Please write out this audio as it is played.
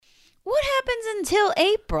happens until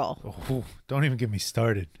April? Oh, don't even get me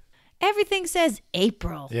started. Everything says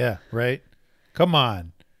April. Yeah, right? Come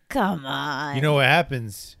on. Come on. You know what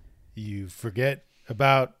happens? You forget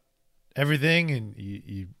about everything and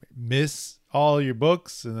you miss all your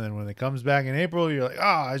books. And then when it comes back in April, you're like, oh,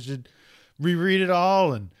 I should reread it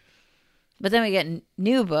all. But then we get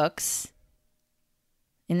new books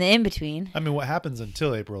in the in-between. I mean, what happens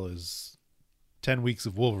until April is 10 weeks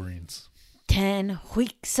of Wolverines. 10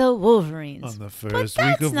 weeks of Wolverines. On the first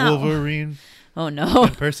week of Wolverine. Oh, no.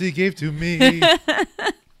 Percy gave to me.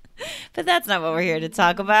 But that's not what we're here to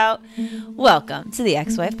talk about. Welcome to the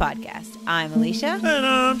Ex-Wife Podcast. I'm Alicia. And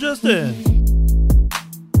I'm Justin.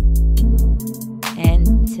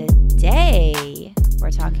 And today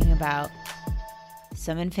we're talking about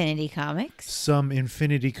some Infinity Comics. Some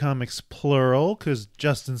Infinity Comics plural, because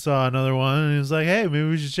Justin saw another one and he was like, hey, maybe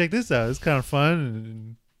we should check this out. It's kind of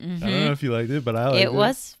fun. And I don't know if you liked it, but I liked it. It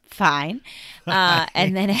was fine.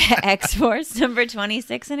 And then X-Force number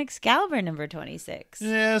 26 and Excalibur number 26.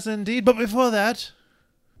 Yes, indeed. But before that...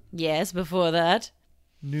 Yes, before that.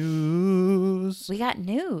 News. We got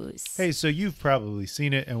news. Hey, so you've probably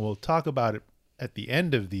seen it, and we'll talk about it at the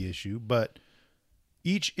end of the issue, but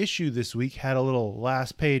each issue this week had a little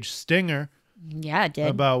last page stinger. Yeah, it did.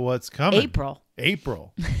 About what's coming.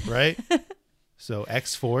 April, right? So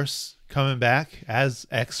X-Force coming back as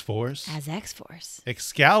X-Force. As X-Force.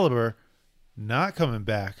 Excalibur not coming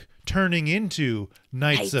back, turning into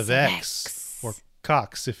Knights of X. Or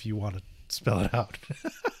Cox, if you want to spell it out.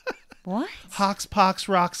 What? Hox, Pox,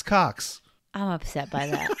 Rocks, Cox. I'm upset by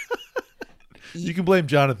that. You can blame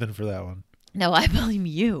Jonathan for that one. No, I blame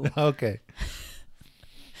you. Okay.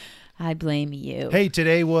 I blame you. Hey,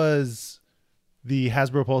 today was the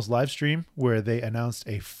Hasbro Pulse live stream where they announced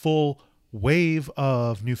a full wave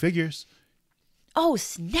of new figures. Oh,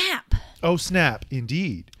 snap. Oh, snap.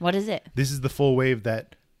 Indeed. What is it? This is the full wave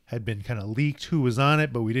that had been kind of leaked who was on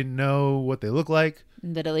it, but we didn't know what they look like.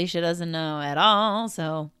 That Alicia doesn't know at all,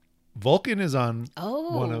 so. Vulcan is on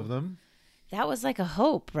one of them. That was like a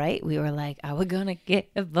hope, right? We were like, are we going to get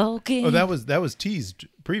a Vulcan? Oh, that was teased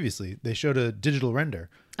previously. They showed a digital render.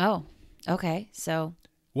 Oh, okay. So.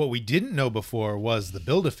 What we didn't know before was the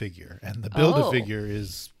Build-A-Figure, and the Build-A-Figure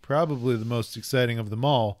is probably the most exciting of them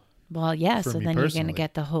all. Well, yeah, so then you're going to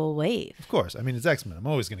get the whole wave. Of course. I mean, it's X-Men. I'm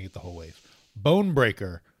always going to get the whole wave.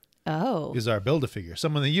 Bonebreaker is our Build-A-Figure.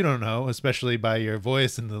 Someone that you don't know, especially by your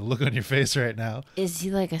voice and the look on your face right now. Is he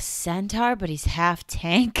like a centaur, but he's half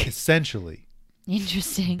tank? Essentially.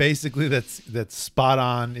 Interesting. Basically, that's spot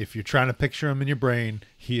on. If you're trying to picture him in your brain,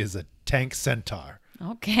 he is a tank centaur.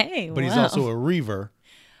 Okay, But he's also a Reaver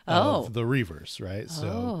of the Reavers, right?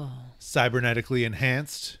 So cybernetically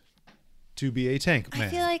enhanced to be a tank man. I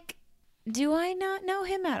feel like, do I not know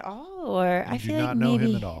him at all? Or I feel like know maybe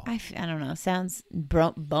him at all. I don't know. Sounds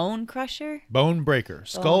bone crusher? Bone breaker.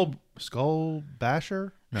 Skull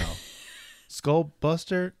basher? No. Skull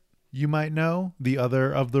buster? You might know. The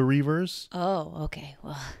other of the Reavers. Oh, okay.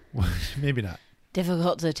 Well, maybe not.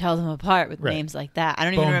 Difficult to tell them apart with names like that. I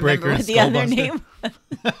don't Bone even remember breaker, what the other name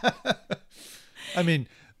was. I mean,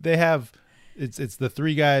 they have it's the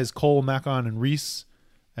three guys, Cole, Macon, and Reese,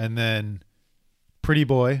 and then Pretty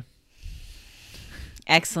Boy.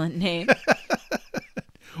 Excellent name.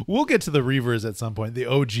 We'll get to the Reavers at some point, the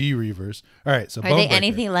OG Reavers. All right, so are they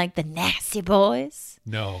anything like the Nasty Boys?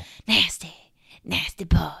 No. Nasty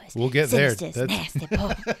boys. We'll get Sinisters, there. Nasty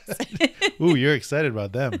boys. Ooh, you're excited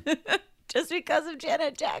about them. Just because of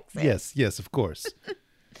Janet Jackson. Yes, of course.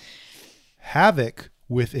 Havoc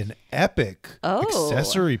with an epic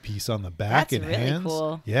accessory piece on the back. That's and really hands.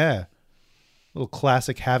 Cool. Yeah. Little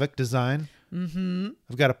classic Havoc design. Mm-hmm.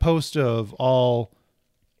 I've got a post of all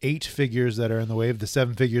 8 figures that are in the wave, the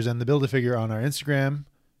 7 figures and the Build-A-Figure on our Instagram.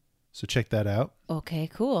 So check that out. Okay,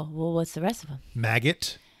 cool. Well, what's the rest of them?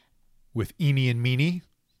 Maggot with Eenie and Meanie.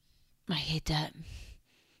 I hate that.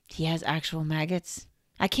 He has actual maggots.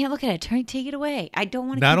 I can't look at it. Take it away. I don't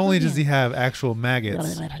want to. Not only does he have actual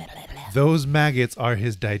maggots, those maggots are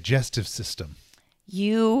his digestive system.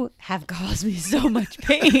 You have caused me so much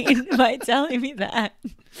pain by telling me that.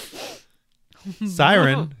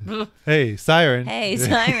 Siren. Hey, Siren. Hey,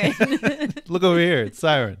 Siren. Look over here. It's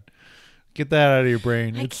Siren. Get that out of your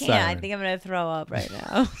brain. I it's can't. Siren. I think I'm going to throw up right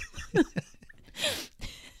now.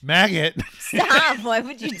 Maggot. Stop. Why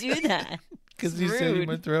would you do that? Because you said you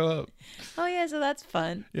might throw up. Oh, yeah. So that's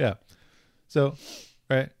fun. Yeah. So,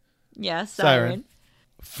 right. Yeah, Siren.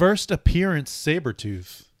 First appearance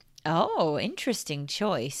Sabretooth. Oh, interesting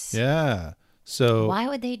choice. Yeah. So why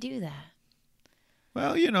would they do that?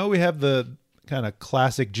 Well, you know, we have the kind of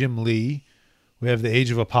classic Jim Lee. We have the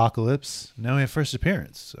Age of Apocalypse. Now we have first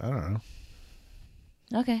appearance. I don't know.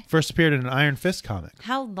 Okay. First appeared in an Iron Fist comic.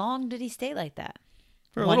 How long did he stay like that?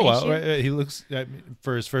 For a One little issue? while. Right? He looks,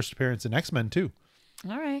 for his first appearance in X-Men, too.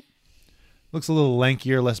 All right. Looks a little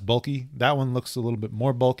lankier, less bulky. That one looks a little bit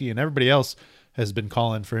more bulky. And everybody else has been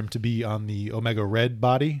calling for him to be on the Omega Red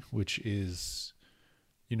body, which is,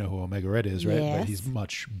 you know who Omega Red is, right? Yes. But he's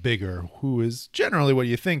much bigger, who is generally what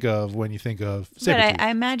you think of when you think of But Sabretooth. I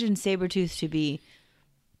imagine Sabretooth to be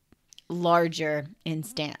larger in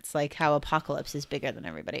stance, like how Apocalypse is bigger than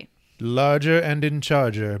everybody. Larger and in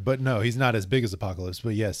charger. But no, he's not as big as Apocalypse.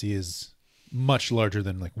 But yes, he is much larger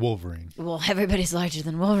than like Wolverine. Well, everybody's larger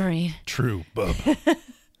than Wolverine. True, bub.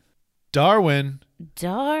 Darwin,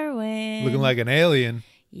 looking like an alien.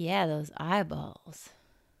 Yeah, those eyeballs.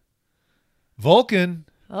 Vulcan,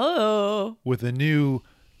 Oh. with a new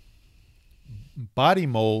body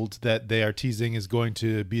mold that they are teasing is going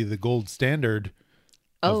to be the gold standard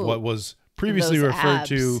of what was previously those referred abs.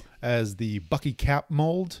 to as the Bucky Cap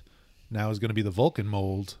mold. Now is going to be the Vulcan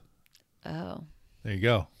mold. Oh. There you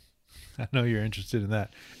go. I know you're interested in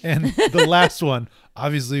that. And the last one,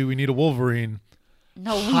 obviously we need a Wolverine.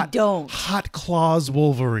 No, we don't. Hot Claws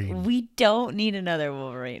Wolverine. We don't need another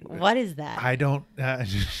Wolverine. What is that? I don't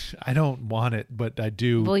want it, but I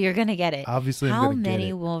do. Well, you're going to get it. Obviously, I'm How going to get many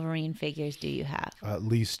it. Wolverine figures do you have? At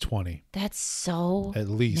least 20. That's so At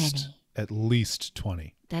least. many. At least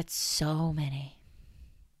 20. That's so many.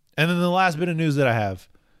 And then the last bit of news that I have.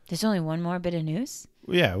 There's only one more bit of news?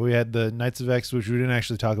 Yeah, we had the Knights of X, which we didn't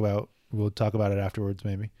actually talk about. We'll talk about it afterwards,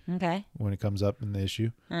 maybe, Okay. when it comes up in the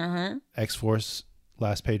issue. Uh-huh. X-Force,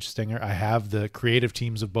 last page stinger. I have the creative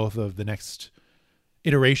teams of both of the next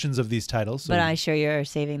iterations of these titles. So But I'm sure you're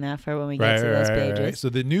saving that for when we get to those pages. Right. So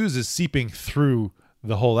the news is seeping through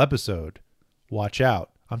the whole episode. Watch out.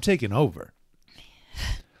 I'm taking over.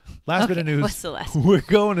 Last bit of news. What's the last? We're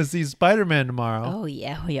going to see Spider-Man tomorrow. Oh,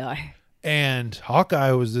 yeah, we are. And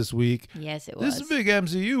Hawkeye was this week. Yes, it This was. is a big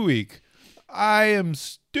MCU week. I am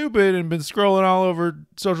stupid and been scrolling all over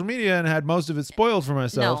social media and had most of it spoiled for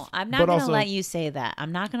myself. No, I'm not but going to also, let you say that.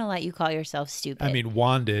 I'm not going to let you call yourself stupid. I mean,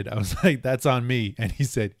 Juan did. I was like, that's on me. And he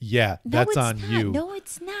said, yeah, No, that's it's on not. you. No,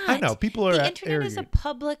 it's not. I know. People are The internet is a arrogant.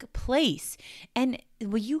 public place. And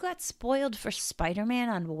well, you got spoiled for Spider-Man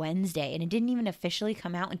on Wednesday, and it didn't even officially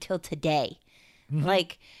come out until today. Mm-hmm.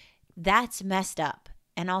 Like, that's messed up.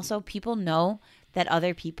 And also, people know that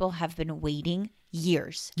other people have been waiting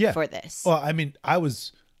years for this. Well, I mean,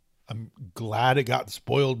 I'm glad it got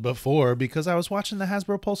spoiled before because I was watching the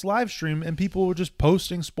Hasbro Pulse live stream and people were just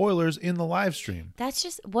posting spoilers in the live stream. That's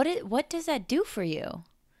just what does that do for you?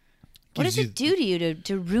 What Gives does it do to you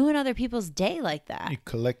to ruin other people's day like that? You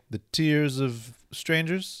collect the tears of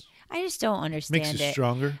strangers. I just don't understand Makes you it.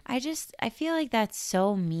 stronger. I feel like that's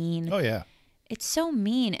so mean. Oh yeah, It's so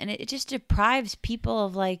mean, and it just deprives people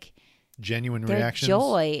of like genuine their reactions.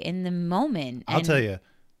 joy in the moment. I'll And- tell you,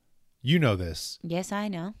 you know this. Yes, I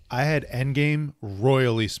know. I had Endgame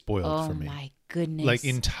royally spoiled Oh for me, my goodness! like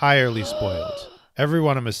entirely spoiled.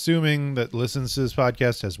 Everyone, I'm assuming that listens to this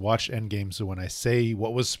podcast has watched Endgame. So when I say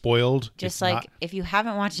what was spoiled, just it's like not, if you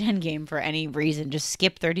haven't watched Endgame for any reason, just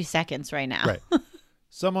skip 30 seconds right now. right.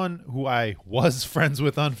 Someone who I was friends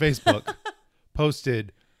with on Facebook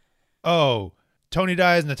posted, "Oh, Tony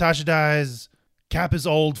dies, Natasha dies, Cap is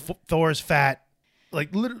old, Thor is fat."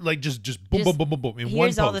 Like literally, like just boom, boom, boom, boom, boom in one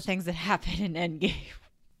Here's post. all the things that happen in Endgame.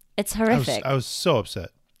 It's horrific. I was so upset.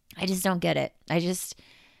 I just don't get it.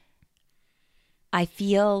 I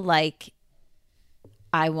feel like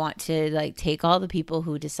I want to like take all the people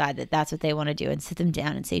who decide that that's what they want to do and sit them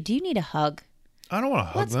down and say, "Do you need a hug? I don't want to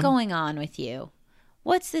hug What's them. going on with you?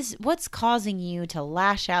 What's this? What's causing you to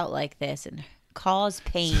lash out like this and cause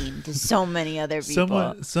pain to so many other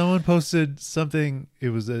people?" Someone posted something. It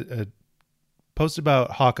was a post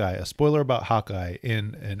about Hawkeye, a spoiler about Hawkeye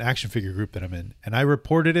in an action figure group that I'm in, and I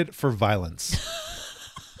reported it for violence.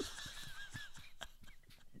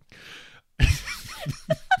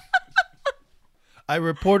 I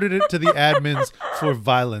reported it to the admins for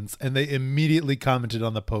violence, and they immediately commented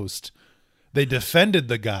on the post. They defended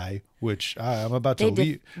the guy, which I'm about to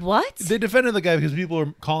leave. What? They defended the guy because people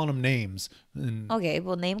were calling him names. And Okay,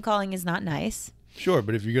 well, name calling is not nice. sure,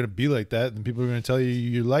 but if you're going to be like that, then people are going to tell you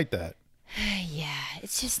you like that. Yeah,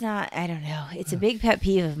 it's just not, I don't know. It's a big pet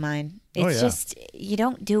peeve of mine. It's Oh, yeah. just, you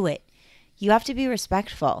don't do it. You have to be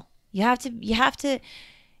respectful. You have to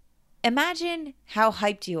imagine how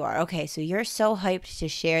hyped you are. Okay, so you're so hyped to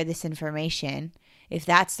share this information, if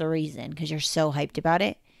that's the reason, because you're so hyped about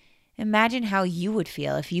it. Imagine how you would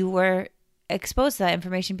feel if you were exposed to that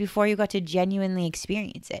information before you got to genuinely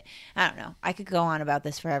experience it. I don't know. I could go on about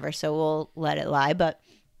this forever, so we'll let it lie. But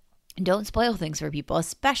Don't spoil things for people,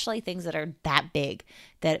 especially things that are that big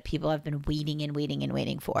that people have been waiting and waiting and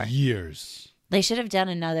waiting for. Years. They should have done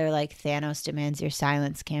another like Thanos demands your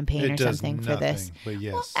silence campaign It or does something for nothing, this. but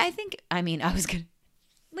yes. Well, I mean, I was going to,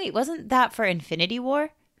 wait, wasn't that for Infinity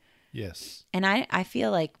War? Yes. And I feel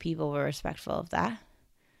like people were respectful of that.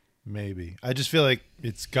 Maybe. I just feel like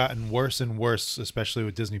it's gotten worse and worse, especially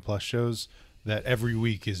with Disney Plus shows, that every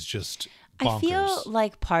week is just bonkers. I feel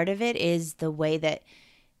like part of it is the way that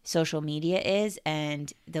social media is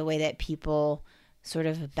and the way that people sort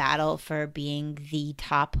of battle for being the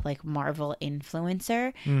top like Marvel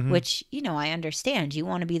influencer, which, you know, I understand. You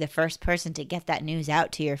want to be the first person to get that news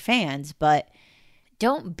out to your fans, but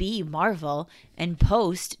don't be Marvel and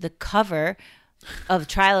post the cover of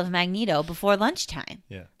Trial of Magneto before lunchtime.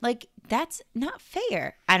 Yeah. Like, that's not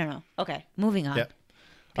fair. I don't know. Okay, moving on. Yep.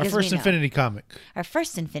 Our Because we first know. Infinity comic. Our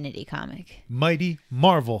first Infinity comic. Mighty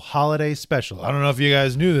Marvel Holiday Special. I don't know if you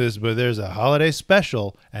guys knew this, but there's a holiday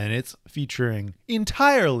special, and it's featuring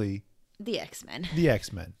entirely The X-Men. the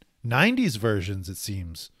X-Men. 90s versions, it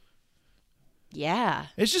seems. Yeah.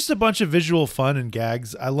 It's just a bunch of visual fun and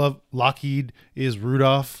gags. I love Lockheed is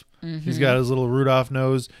Rudolph. He's got his little Rudolph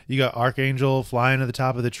nose. You got Archangel flying to the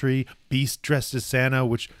top of the tree. Beast dressed as Santa,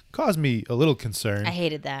 which caused me a little concern. I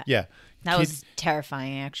hated that. Yeah. That was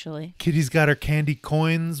terrifying, actually. Kitty's got her candy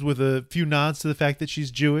coins with a few nods to the fact that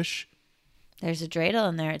she's Jewish. There's a dreidel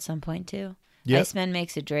in there at some point, too. Yep. Iceman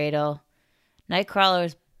makes a dreidel.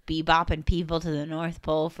 Nightcrawler's bebopping people to the North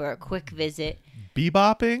Pole for a quick visit.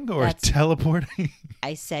 Bebopping or That's- teleporting?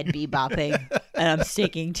 I said bebopping, and I'm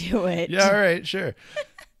sticking to it. Yeah, all right, sure.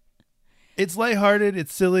 It's lighthearted.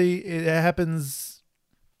 It's silly. It happens.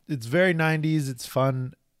 It's very 90s. It's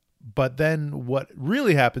fun. But then what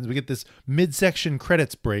really happens, we get this midsection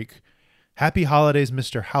credits break. Happy Holidays,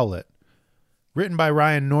 Mr. Howlett. Written by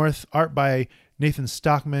Ryan North, art by Nathan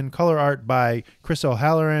Stockman, color art by Chris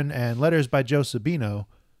O'Halloran, and letters by Joe Sabino.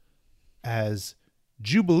 As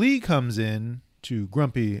Jubilee comes in to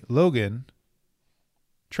grumpy Logan,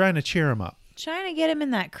 trying to cheer him up. Trying to get him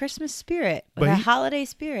in that Christmas spirit, or But that he- holiday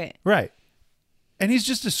spirit. Right. And he's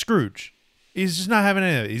just a Scrooge. He's just not having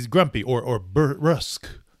any of it. He's grumpy or brusque,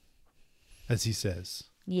 as he says.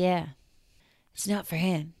 Yeah. It's not for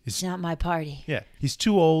him. It's not my party. Yeah. He's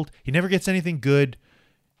too old. He never gets anything good.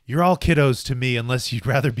 You're all kiddos to me unless you'd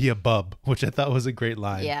rather be a bub, which I thought was a great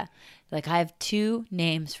line. Yeah. Like, I have two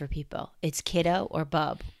names for people. It's kiddo or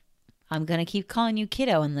bub. I'm going to keep calling you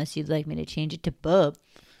kiddo unless you'd like me to change it to bub.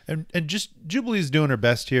 And just Jubilee's doing her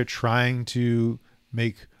best here, trying to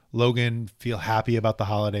make Logan feel happy about the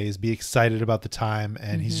holidays, be excited about the time,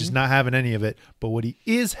 and he's just not having any of it. But what he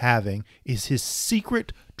is having is his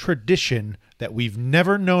secret tradition that we've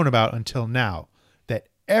never known about until now, that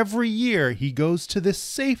every year he goes to this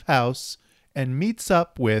safe house and meets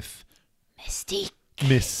up with Mystique.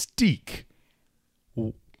 Mystique.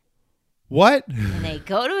 What? And they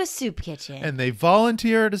go to a soup kitchen. And they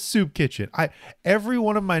volunteer at a soup kitchen. Every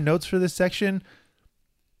one of my notes for this section,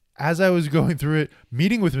 as I was going through it,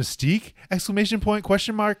 meeting with Mystique, exclamation point,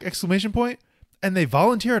 question mark, exclamation point, and they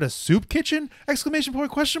volunteer at a soup kitchen, exclamation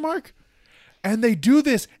point, question mark, and they do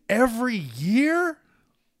this every year?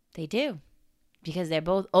 They do. Because they're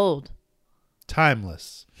both old.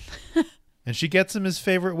 Timeless. And she gets him his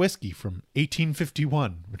favorite whiskey from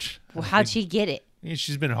 1851, which Well, how'd she get it?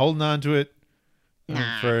 she's been holding on to it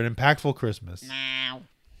for an impactful Christmas. Now.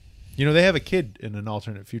 You know, they have a kid in an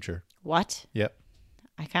alternate future. What? Yep.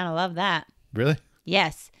 I kind of love that. Really?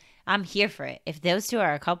 Yes. I'm here for it. If those two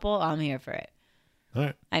are a couple, I'm here for it. All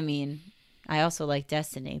right. I mean, I also like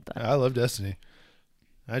Destiny, but I love Destiny.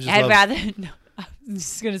 I'd love- rather. No, I'm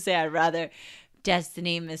just gonna say I'd rather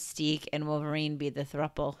Destiny, Mystique, and Wolverine be the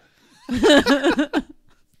thruple,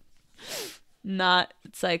 not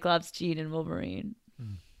Cyclops, Jean, and Wolverine.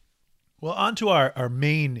 Well, on to our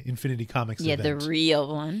main Infinity Comics Yeah, the event. real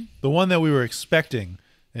one. The one that we were expecting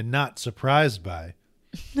and not surprised by.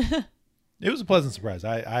 It was a pleasant surprise.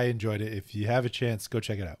 I enjoyed it. If you have a chance, go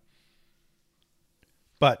check it out.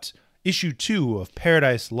 But issue 2 of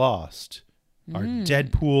Paradise Lost, our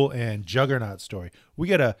Deadpool and Juggernaut story. We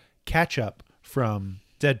get a catch up from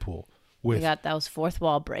Deadpool We with got those fourth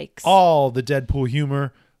wall breaks, all the Deadpool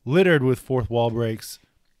humor littered with fourth wall breaks.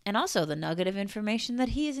 and also the nugget of information that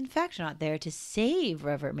he is in fact not there to save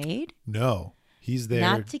Rivermaid, No, he's there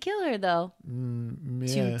not to kill her though,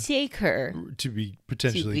 yeah, to take her to be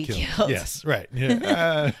potentially To be killed. killed. Yes, right.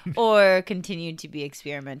 Yeah. or continue to be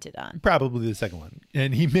experimented on. Probably the second one.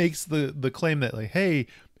 And he makes the claim that, like, hey,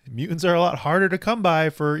 mutants are a lot harder to come by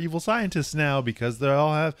for evil scientists now because they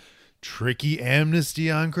all have tricky amnesty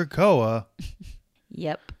on Krakoa.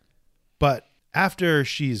 Yep. But After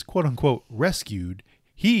she's quote unquote rescued,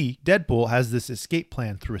 Deadpool, has this escape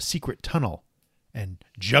plan through a secret tunnel. And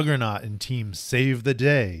Juggernaut and team save the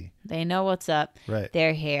day. They know what's up. Right.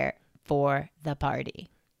 They're here for the party.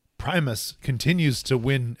 Primus continues to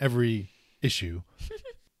win every issue.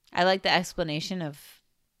 I like the explanation of,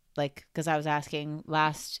 like, because I was asking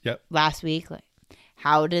last week, like,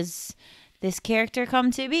 how does this character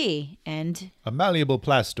come to be? And a malleable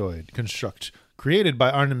plastoid construct created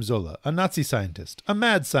by Arnim Zola, a Nazi scientist, a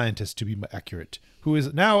mad scientist to be accurate, who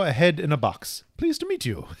is now a head in a box. Pleased to meet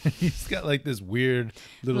you. He's got like this weird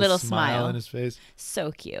little smile on his face.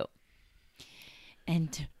 So cute.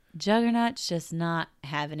 And Juggernaut's just not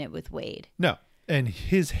having it with Wade. No. And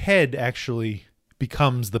his head actually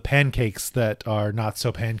becomes the pancakes that are not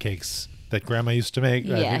so pancakes that Grandma used to make.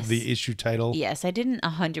 Yes. The issue title. Yes, I didn't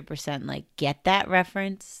 100% like get that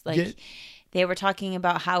reference. Like they were talking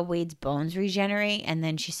about how Wade's bones regenerate, and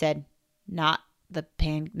then she said, not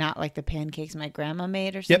like the pancakes my grandma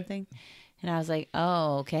made or something. Yep. And I was like,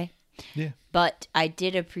 oh, okay. Yeah. But I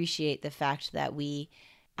did appreciate the fact that we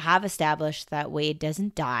have established that Wade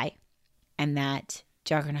doesn't die and that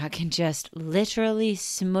Juggernaut can just literally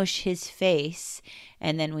smush his face,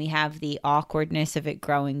 and then we have the awkwardness of it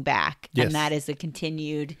growing back. Yes. And that is a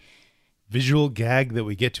continued visual gag that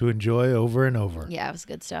we get to enjoy over and over. Yeah, it was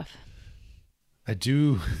good stuff. I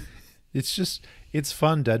do. It's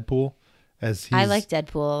fun, Deadpool. I like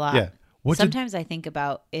Deadpool a lot. Yeah. Sometimes I think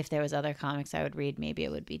about if there was other comics I would read, maybe it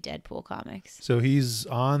would be Deadpool comics. So he's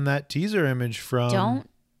on that teaser image from...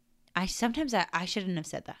 I shouldn't have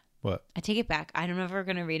said that. What? I take it back. I'm never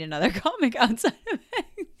going to read another comic outside of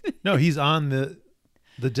X. No, he's on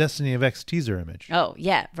the Destiny of X teaser image. Oh,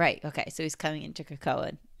 yeah, right. Okay, so he's coming into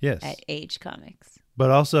Krakoa. Yes. At Age Comics. But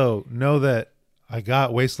also know that I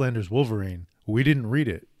got Wastelander's Wolverine. We didn't read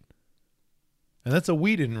it. And that's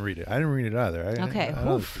we didn't read it. I didn't read it either. Okay.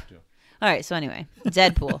 All right. So anyway,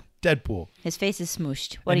 Deadpool. Deadpool. His face is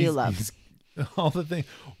smooshed. What do you love? All the things.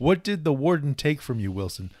 What did the warden take from you,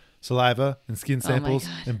 Wilson? Saliva and skin samples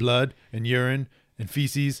and blood and urine and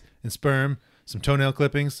feces and sperm, some toenail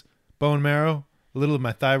clippings, bone marrow, a little of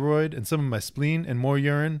my thyroid and some of my spleen and more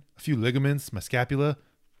urine, a few ligaments, my scapula.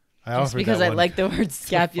 Just because I like the word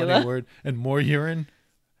scapula. Funny word. And more urine.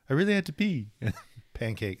 I really had to pee.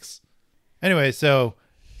 Pancakes. Anyway, so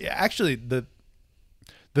actually the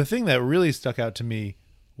thing that really stuck out to me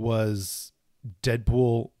was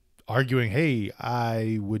Deadpool arguing, hey,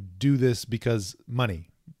 I would do this because money,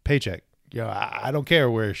 paycheck. You know, I don't care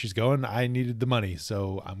where she's going. I needed the money,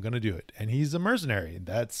 so I'm going to do it. And he's a mercenary.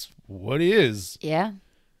 That's what he is. Yeah,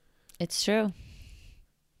 it's true.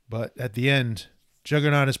 But at the end,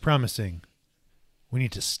 Juggernaut is promising, we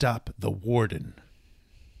need to stop the warden.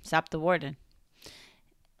 Stop the warden.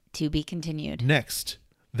 To be continued. Next,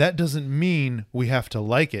 that doesn't mean we have to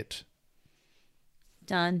like it.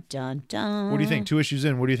 Dun, dun, dun. What do you think? 2 issues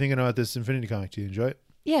in, what are you thinking about this Infinity comic? Do you enjoy it?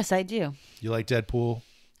 Yes, I do. You like Deadpool?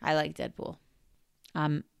 I like Deadpool.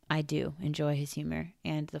 I do enjoy his humor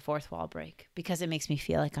and the fourth wall break because it makes me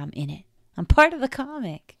feel like I'm in it. I'm part of the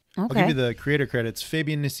comic. Okay. I'll give you the creator credits.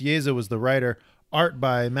 Fabian Nicieza was the writer. Art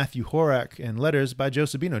by Matthew Horak and letters by Joe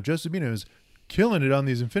Sabino. Joe Sabino is killing it on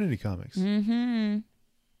these Infinity comics. Mm-hmm.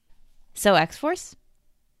 So X-Force?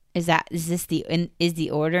 Is the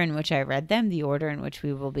order in which I read them the order in which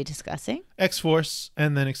we will be discussing? X-Force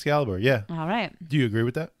and then Excalibur, yeah. All right. Do you agree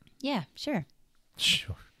with that? Yeah, sure.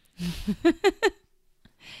 Sure.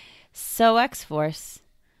 So X-Force.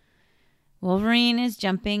 Wolverine is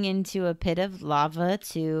jumping into a pit of lava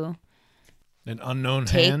to an unknown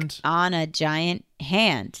take on a giant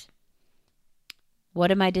hand.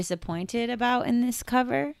 What am I disappointed about in this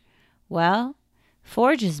cover? Well,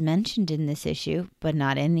 Forge is mentioned in this issue, but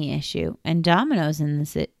not in the issue. And Domino's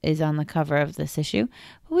is on the cover of this issue,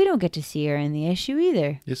 but we don't get to see her in the issue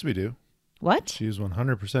either. Yes, we do. What? She's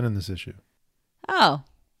 100% in this issue. Oh.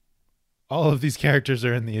 All of these characters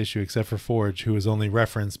are in the issue except for Forge, who is only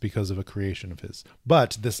referenced because of a creation of his.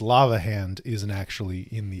 But this lava hand isn't actually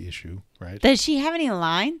in the issue, right? Does she have any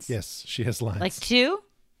lines? Yes, she has lines. Like 2?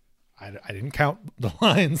 I didn't count the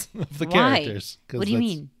lines of the characters. What do you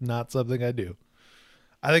mean? Not something I do.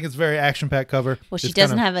 I think it's a very action-packed cover. Well, she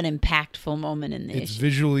doesn't have an impactful moment in the issue. It's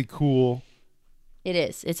visually cool. It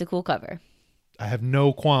is. It's a cool cover. I have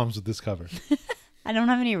no qualms with this cover. I don't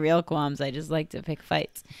have any real qualms. I just like to pick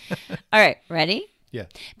fights. All right. Ready? Yeah.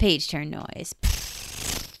 Page turn noise.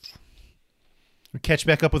 We catch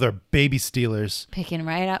back up with our baby stealers. Picking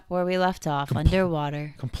right up where we left off,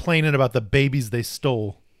 underwater. Complaining about the babies they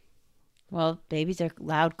stole. Well, babies are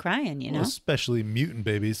loud crying, you know? Well, especially mutant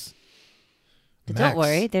babies. But don't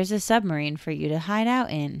worry. There's a submarine for you to hide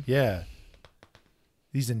out in. Yeah.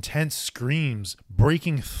 these intense screams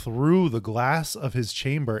breaking through the glass of his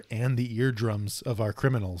chamber and the eardrums of our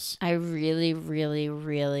criminals. I really, really,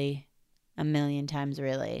 really, a million times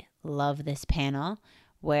really love this panel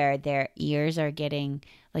where their ears are getting,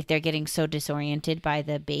 like they're getting so disoriented by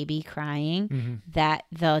the baby crying that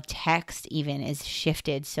the text even is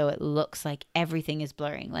shifted so it looks like everything is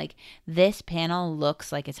blurring. Like this panel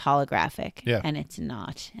looks like it's holographic and it's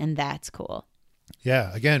not. And that's cool.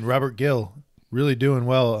 Yeah. Again, Robert Gill really doing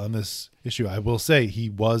well on this issue. I will say he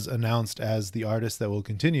was announced as the artist that will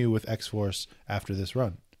continue with X-Force after this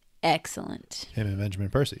run. Excellent. Him and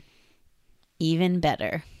Benjamin Percy. Even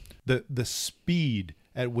better. The speed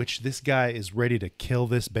at which this guy is ready to kill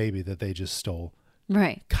this baby that they just stole.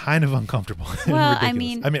 Right. Kind of uncomfortable. Well,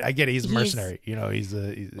 ridiculous. I mean, I get it. He's a mercenary. You know, he's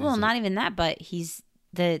not even that, but he's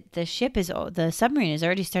the ship is the submarine is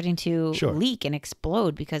already starting to leak and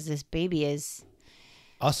explode because this baby is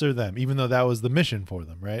us or them, even though that was the mission for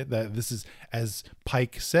them, right? That this is, as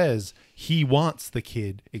Pike says, he wants the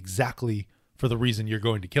kid exactly for the reason you're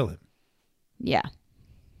going to kill him. Yeah.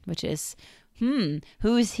 Which is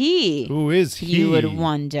who's he? Who is he? You would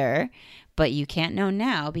wonder, but you can't know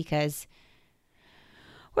now because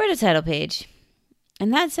we're at a title page.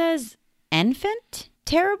 And that says, Enfant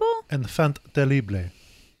Terrible? Enfant Terrible.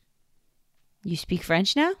 You speak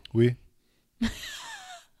French now? Oui.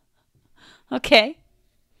 Okay.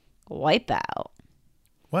 Wipeout.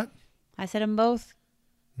 What? I said them both.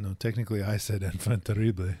 No, technically I said Enfant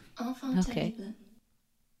Terrible. Enfant Okay. terrible.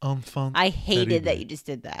 Enfant I hated Terrible. that you just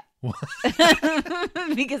did that.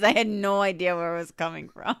 Because I had no idea where it was coming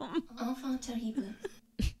from. Enfant terrible.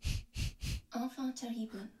 Enfant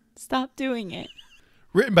terrible. Stop doing it.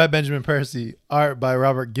 Written by Benjamin Percy, art by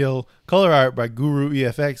Robert Gill, color art by Guru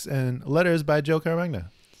EFX, and letters by Joe Caramagna.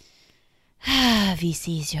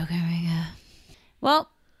 VC's Joe Carrega. Well,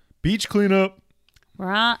 Beach cleanup.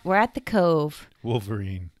 we're at the Cove.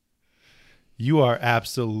 Wolverine. You are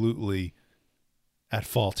absolutely at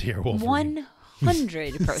fault here, Wolverine.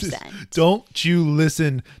 100%. Don't you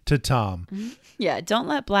listen to Tom. Yeah, don't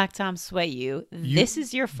let Black Tom sway you. This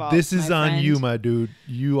is your fault. This is my on friend. you, my dude.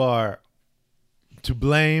 You are to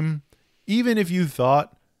blame. Even if you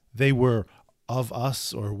thought they were of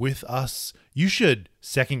us or with us, you should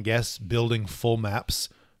second guess building full maps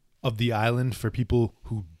of the island for people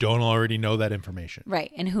who don't already know that information.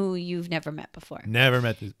 Right, and who you've never met before. Never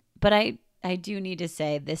met this. But I do need to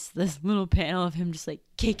say this little panel of him just like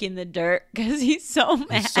kicking the dirt because he's so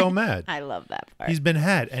mad. He's so mad. I love that part. He's been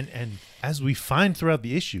had. And as we find throughout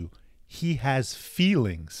the issue, he has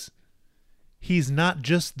feelings. He's not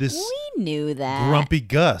just this We knew that. grumpy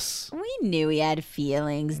Gus. We knew he had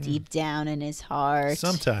feelings deep down in his heart.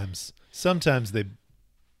 Sometimes they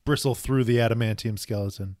bristle through the adamantium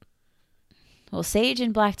skeleton. Well, Sage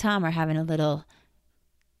and Black Tom are having a little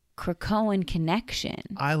Krakoan connection.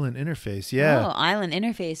 Island interface, yeah. Oh, island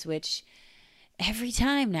interface, which every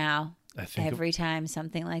time now, I think every time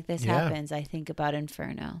something like this Yeah. happens, I think about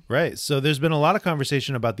Inferno. Right. So there's been a lot of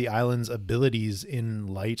conversation about the island's abilities in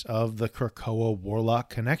light of the Krakoa Warlock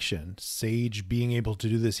connection. Sage being able to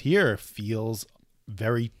do this here feels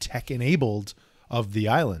very tech-enabled of the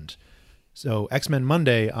island. So X-Men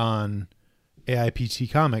Monday on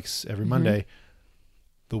AIPT Comics every Monday,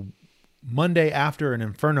 the Monday after an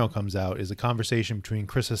Inferno comes out is a conversation between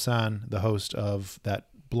Chris Hassan, the host of that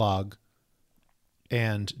blog,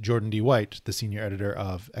 and Jordan D. White, the senior editor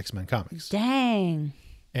of X-Men Comics. Dang.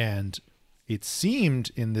 And it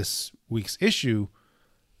seemed in this week's issue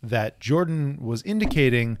that Jordan was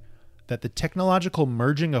indicating that the technological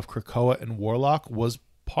merging of Krakoa and Warlock was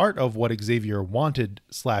part of what Xavier wanted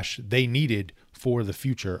 / they needed for the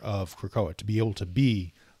future of Krakoa, to be able to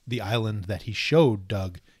be the island that he showed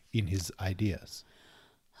Doug in his ideas.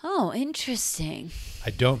 Oh, interesting. I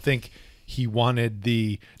don't think he wanted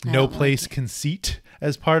the no place conceit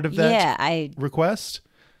as part of that request.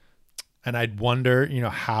 And I'd wonder,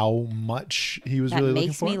 how much he was really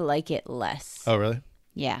looking for. That makes me like it less. Oh, really?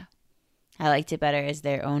 Yeah. I liked it better as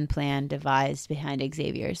their own plan devised behind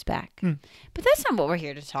Xavier's back. But that's not what we're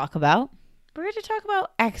here to talk about. We're here to talk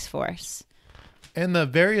about X-Force. And the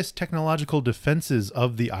various technological defenses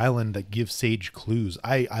of the island that give Sage clues.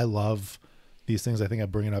 I love these things. I think I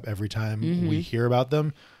bring it up every time we hear about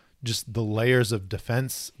them. Just the layers of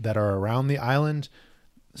defense that are around the island.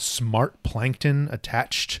 Smart plankton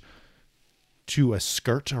attached to a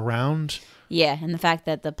skirt around. Yeah, and the fact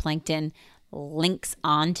that the plankton links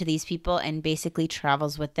on to these people and basically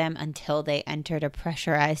travels with them until they entered a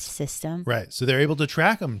pressurized system. Right. So they're able to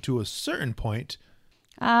track them to a certain point.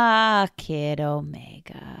 Ah, Kid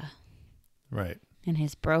Omega. Right. And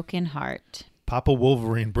his broken heart. Papa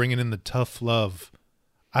Wolverine bringing in the tough love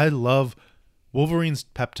I love Wolverine's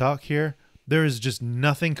pep talk here. There is just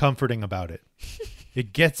nothing comforting about it.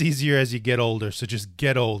 It gets easier as you get older, so just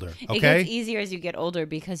get older, okay? It gets easier as you get older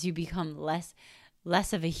because you become less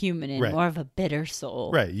of a human and Right. more of a bitter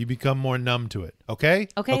soul. Right. You become more numb to it, okay?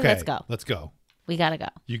 Okay, let's go. Let's go. We gotta go.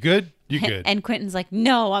 You good? You good. And Quentin's like,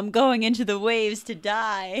 no, I'm going into the waves to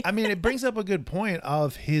die. I mean, it brings up a good point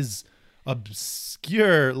of his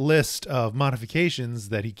obscure list of modifications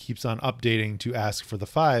that he keeps on updating to ask for the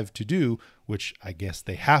 5 to do, which I guess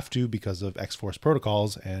they have to because of X-Force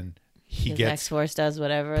protocols, and he gets X-Force does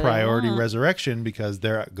whatever priority they want. resurrection because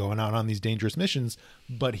they're going out on these dangerous missions,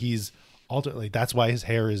 but he's ultimately, that's why his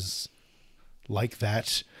hair is like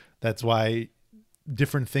that. That's why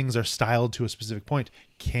different things are styled to a specific point.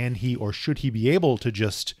 Can he or should he be able to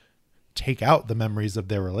just take out the memories of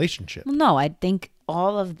their relationship? Well, no, I think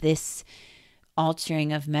all of this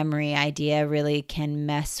altering of memory idea really can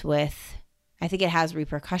mess with, I think it has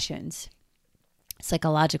repercussions,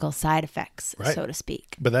 psychological side effects, Right. so to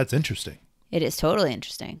speak. But that's interesting. It is totally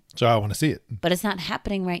interesting. So I want to see it. But it's not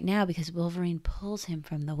happening right now because Wolverine pulls him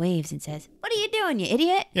from the waves and says, "What are you doing, you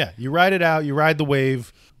idiot?" Yeah, you ride it out. You ride the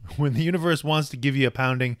wave. When the universe wants to give you a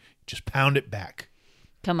pounding, just pound it back.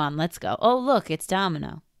 Come on, let's go. Oh, look, it's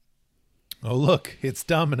Domino. Oh, look, it's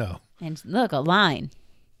Domino. And look, a line.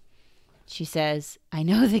 She says, "I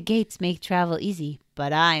know the gates make travel easy,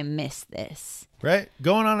 but I miss this." Right?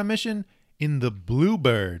 Going on a mission in the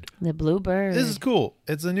Bluebird. The Bluebird. This is cool.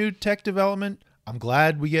 It's a new tech development. I'm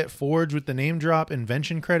glad we get Forge with the name drop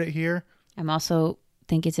invention credit here. I'm also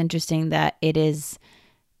think it's interesting that it is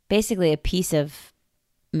basically a piece of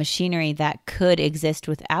machinery that could exist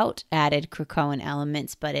without added Krakoan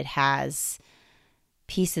elements, but it has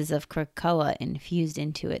pieces of Krakoa infused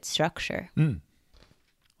into its structure. Well,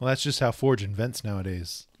 that's just how Forge invents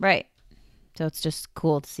nowadays. Right. So it's just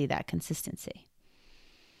cool to see that consistency.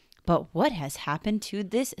 But what has happened to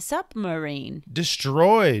this submarine?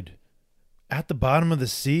 Destroyed at the bottom of the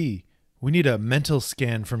sea. We need a mental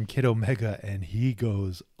scan from Kid Omega, and he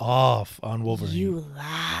goes off on Wolverine. You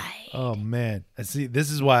lie. Oh, man. I see.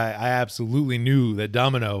 This is why I absolutely knew that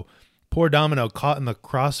poor Domino, caught in the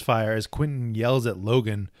crossfire as Quentin yells at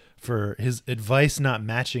Logan for his advice not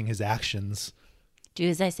matching his actions. Do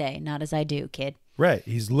as I say, not as I do, kid. Right.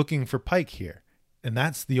 He's looking for Pike here. And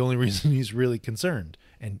that's the only reason he's really concerned.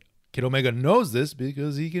 And Kid Omega knows this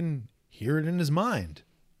because he can hear it in his mind.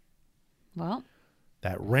 Well,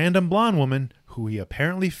 That random blonde woman who he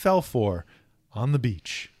apparently fell for on the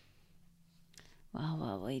beach.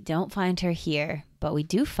 well, we don't find her here, but we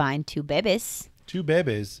do find 2 babies. 2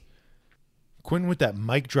 babies. Quentin with that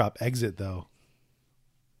mic drop exit, though.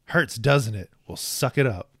 Hurts, doesn't it? Well, suck it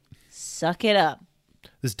up. Suck it up.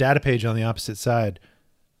 This data page on the opposite side.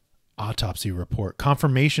 Autopsy report.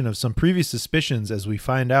 Confirmation of some previous suspicions as we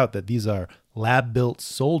find out that these are lab-built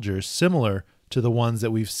soldiers similar to the ones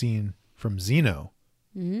that we've seen from Xeno.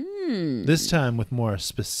 This time with more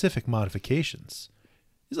specific modifications.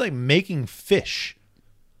 He's like making fish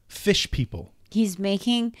people. He's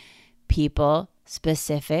making people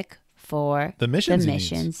specific for The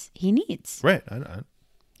missions he needs. Right.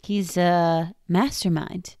 He's a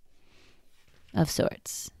mastermind of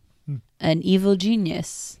sorts, an evil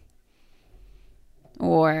genius,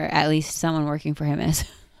 or at least someone working for him is.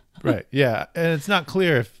 Right. Yeah. And it's not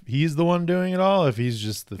clear if he's the one doing it all, if he's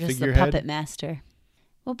just the Just the figurehead. puppet master.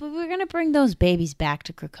 Well, but we're going to bring those babies back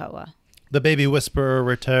to Krakoa. The baby whisperer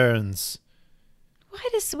returns.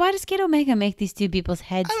 Why does Kid Omega make these 2 people's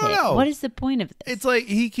heads I don't hit? know. What is the point of this? It's like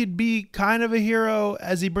he could be kind of a hero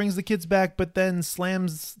as he brings the kids back, but then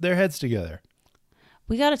slams their heads together.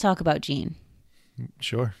 We got to talk about Jean.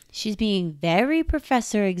 Sure. She's being very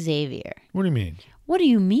Professor Xavier. What do you mean? What do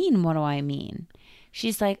you mean? What do I mean?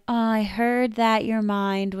 She's like, "Oh, I heard that your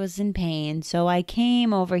mind was in pain, so I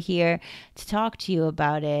came over here to talk to you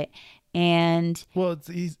about it. And Well,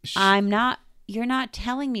 you're not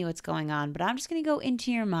telling me what's going on, but I'm just going to go into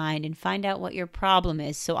your mind and find out what your problem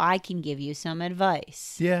is so I can give you some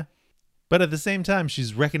advice." yeah. But at the same time,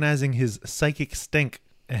 she's recognizing his psychic stink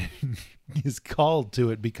and is called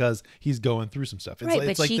to it because he's going through some stuff. Right,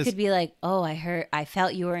 it's but she this, could be like, "Oh, I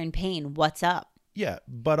felt you were in pain. What's up?" Yeah,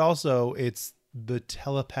 but also it's the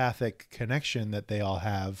telepathic connection that they all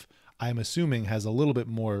have, I'm assuming, has a little bit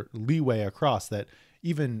more leeway across that.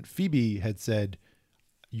 Even Phoebe had said,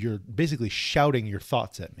 "You're basically shouting your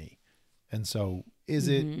thoughts at me." And so is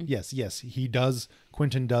it, yes,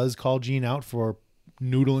 Quentin does call Jean out for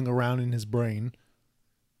noodling around in his brain,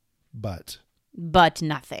 but But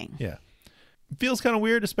nothing. yeah. feels kind of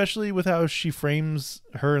weird, especially with how she frames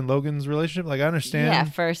her and Logan's relationship. Like, I understand. Yeah,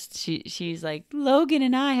 first she's like, Logan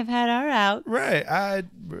and I have had our out. Right.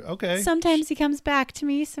 Okay. Sometimes he comes back to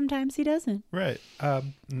me, sometimes he doesn't. Right.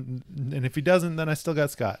 And if he doesn't, then I still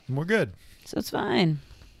got Scott, and we're good. So it's fine.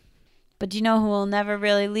 But do you know who will never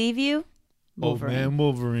really leave you? Wolverine. Old man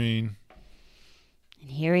Wolverine. And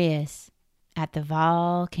here he is at the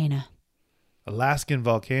volcano. Alaskan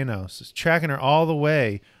volcano. So it's tracking her all the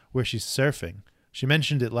way where she's surfing. She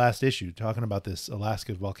mentioned it last issue, talking about this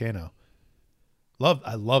Alaska volcano.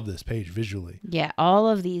 I love this page visually. Yeah, all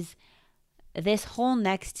of these, this whole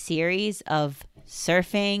next series of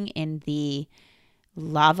surfing in the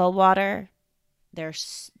lava water,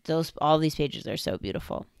 all these pages are so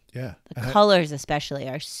beautiful. Yeah. The colors especially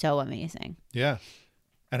are so amazing. Yeah.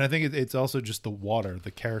 And I think it's also just the water,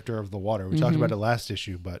 the character of the water. We talked about it last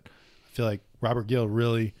issue, but I feel like Robert Gill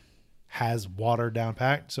really has water down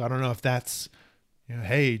packed. So I don't know if that's,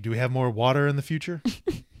 hey, do we have more water in the future?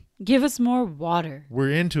 Give us more water.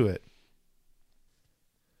 We're into it.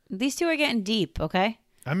 These two are getting deep, okay?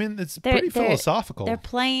 I mean, it's pretty philosophical. They're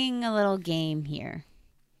playing a little game here.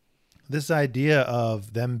 This idea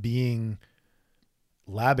of them being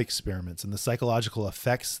lab experiments and the psychological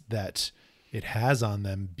effects that it has on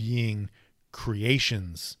them being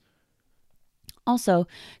creations. Also,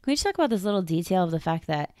 can we just talk about this little detail of the fact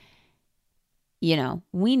that,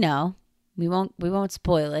 we know, we won't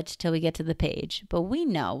spoil it till we get to the page, but we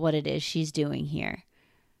know what it is she's doing here.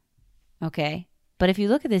 Okay? But if you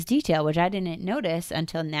look at this detail, which I didn't notice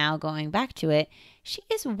until now going back to it, she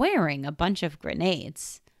is wearing a bunch of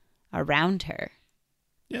grenades around her.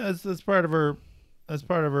 Yeah, that's part of her. That's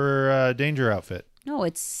part of her danger outfit. No,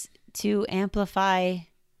 it's to amplify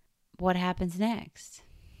what happens next.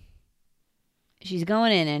 She's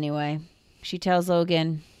going in anyway. She tells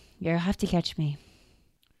Logan, "You'll have to catch me."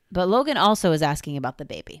 But Logan also is asking about the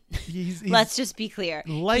baby. He's Let's just be clear.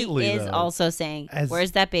 Lightly, he is also saying,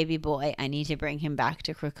 "Where's that baby boy? I need to bring him back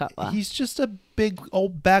to Krakatla." He's just a big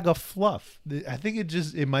old bag of fluff. I think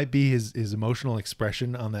it might be his emotional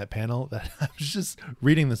expression on that panel that I was just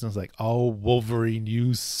reading this and I was like, "Oh, Wolverine,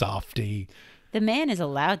 you softy." The man is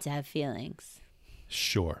allowed to have feelings.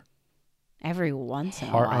 Sure. Every once in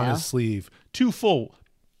a while. Heart on his sleeve. 2 full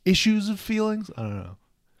issues of feelings? I don't know.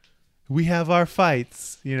 We have our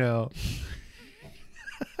fights,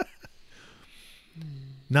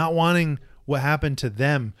 Not wanting what happened to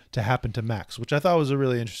them to happen to Max, which I thought was a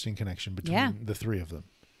really interesting connection between the three of them.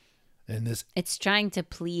 And it's trying to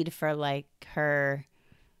plead for her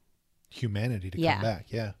humanity to come back.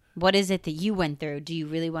 Yeah. What is it that you went through? Do you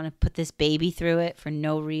really want to put this baby through it for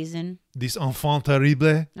no reason? These enfants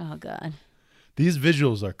terribles. Oh, God. These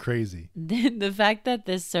visuals are crazy. The fact that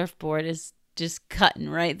this surfboard is just cutting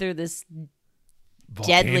right through this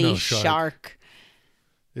Volcano deadly shark.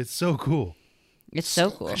 It's so cool. It's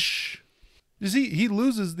so cool. You see, he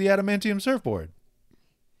loses the adamantium surfboard.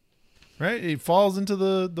 Right? He falls into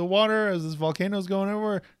the water as this volcano's going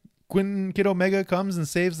over. Quentin Kid Omega comes and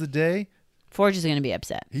saves the day. Forge is going to be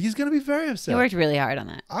upset. He's going to be very upset. He worked really hard on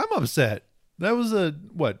that. I'm upset. That was a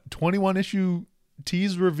 21 issue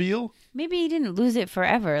tease reveal? Maybe he didn't lose it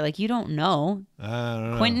forever. You don't know. I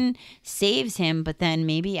don't know. Quentin saves him, but then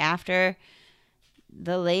maybe after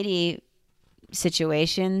the lady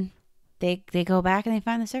situation, they go back and they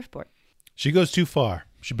find the surfboard. She goes too far.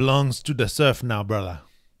 She belongs to the surf now, brother.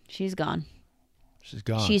 She's gone. She's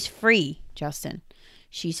gone. She's free, Justin.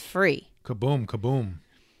 She's free. Kaboom, kaboom.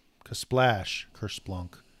 Kasplash,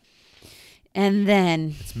 Kersplunk. And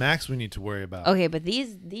then it's Max we need to worry about. Okay, but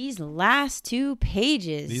these last 2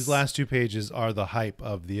 pages. These last 2 pages are the hype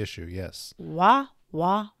of the issue, yes. Wah,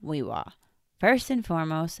 wah, wee, wah. First and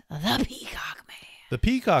foremost, the Peacock Man. The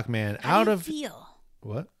Peacock Man. How do you feel?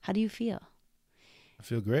 What? How do you feel? I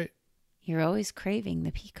feel great. You're always craving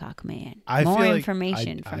the Peacock Man. I More feel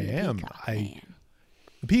information from the Peacock Man.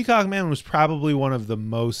 The Peacock Man was probably one of the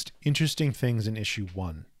most interesting things in issue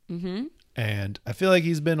 1. Mm-hmm. And I feel like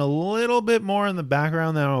he's been a little bit more in the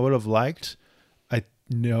background than I would have liked. I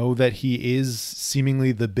know that he is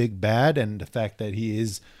seemingly the big bad, and the fact that he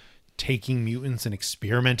is taking mutants and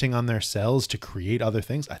experimenting on their cells to create other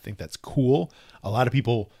things, I think that's cool. A lot of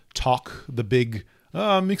people talk the big,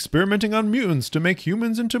 I'm experimenting on mutants to make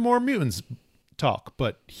humans into more mutants talk,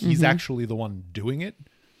 but he's actually the one doing it.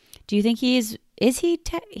 Do you think he is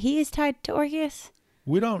tied to Orpheus?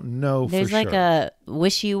 We don't know for sure. There's a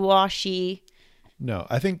wishy-washy. No,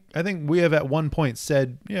 I think we have at one point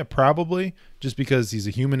said, yeah, probably, just because he's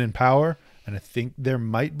a human in power, and I think there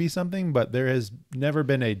might be something, but there has never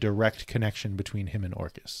been a direct connection between him and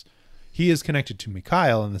Orcus. He is connected to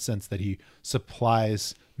Mikhail in the sense that he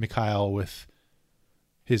supplies Mikhail with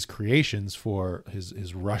his creations for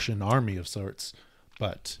his Russian army of sorts.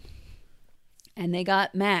 But And they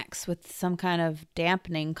got Max with some kind of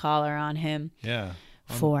dampening collar on him. yeah,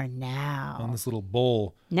 For now. on this little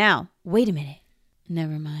bowl. Now, wait a minute.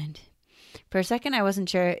 Never mind. For a second, I wasn't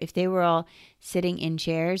sure if they were all sitting in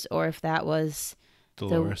chairs or if that was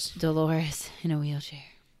Dolores. Dolores in a wheelchair.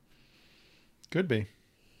 Could be,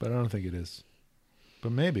 but I don't think it is.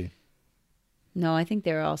 But maybe. No, I think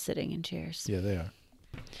they were all sitting in chairs. Yeah, they are.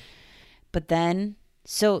 But then,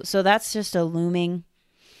 so that's just a looming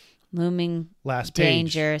Last page.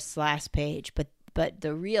 dangerous last page. But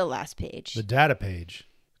the real last page, The data page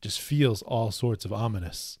just feels all sorts of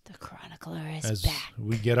ominous. the chronicler is As back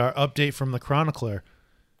we get our update from the chronicler,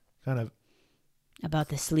 kind of about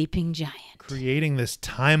the sleeping giant. creating this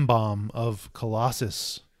time bomb of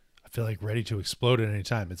Colossus. I feel like ready to explode at any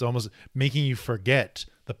time. It's almost making you forget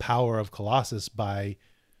the power of Colossus by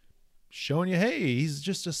showing you, hey, he's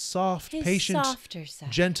just a soft, His patient, softer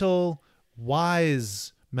side. gentle,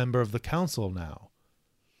 wise member of the council now.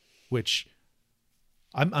 Which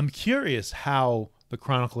I'm curious how the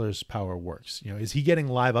chronicler's power works. You know, is he getting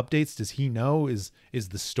live updates? Does he know? Is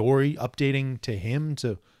the story updating to him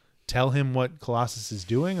to tell him what Colossus is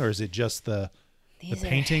doing, or is it just the These are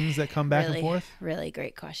paintings that come back really, and forth? Really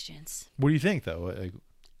great questions. What do you think, though? Like,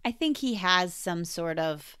 I think he has some sort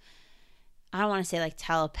of, I don't want to say like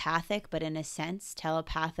telepathic, but in a sense,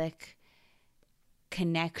 telepathic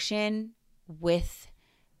connection with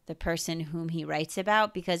the person whom he writes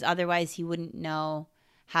about, because otherwise he wouldn't know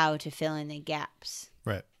how to fill in the gaps.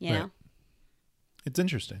 right. You know? It's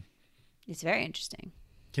interesting. It's very interesting.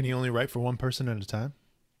 Can he only write for one person at a time?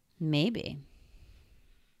 Maybe.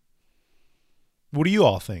 What do you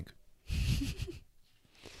all think?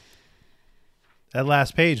 That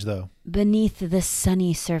last page, though. Beneath the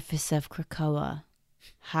sunny surface of Krakoa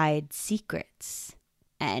hide secrets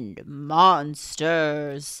and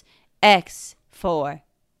monsters. X4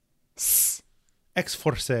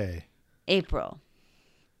 X-Force. April.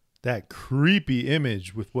 That creepy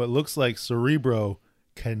image with what looks like Cerebro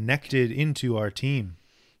connected into our team.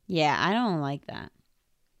 Yeah, I don't like that.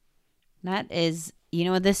 That is, you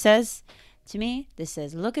know what this says to me? This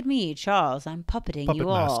says, look at me, Charles. I'm puppeting Puppet you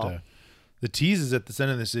all. Master. The teases at the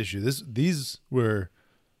center of this issue. These were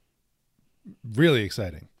really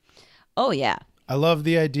exciting. Oh, yeah. I love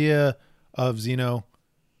the idea of Xeno,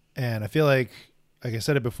 and I feel like I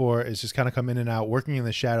said it before, it's just kind of come in and out, working in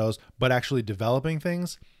the shadows, but actually developing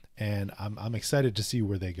things. And I'm excited to see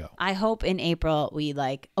where they go. I hope in April we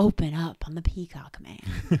like open up on the Peacock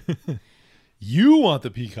Man. You want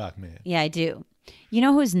the Peacock Man. Yeah, I do. You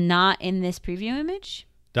know who's not in this preview image?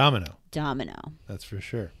 Domino. Domino. That's for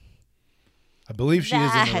sure. I believe she is in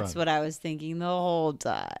the run. That's what I was thinking the whole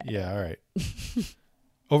time. Yeah, all right.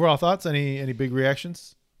 Overall thoughts? Any big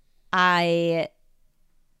reactions? I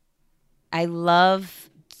love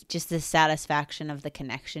just the satisfaction of the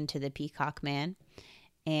connection to the Peacock Man.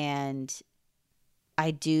 And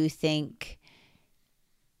I do think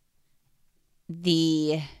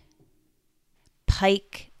the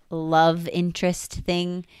Pike love interest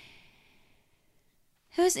thing,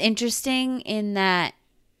 it was interesting in that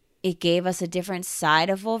it gave us a different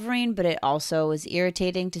side of Wolverine, but it also was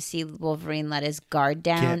irritating to see Wolverine let his guard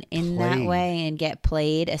down in that way and get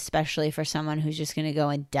played, especially for someone who's just going to go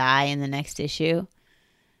and die in the next issue.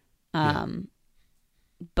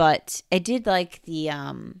 But I did like the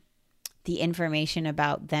information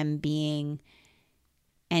about them being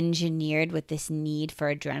engineered with this need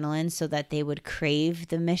for adrenaline so that they would crave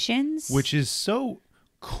the missions. Which is so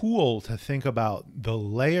cool to think about the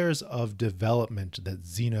layers of development that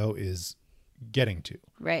Xeno is getting to.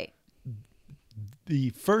 Right.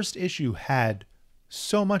 The first issue had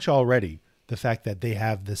so much already. The fact that they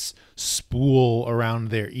have this spool around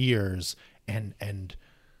their ears and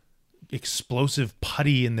explosive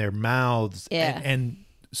putty in their mouths and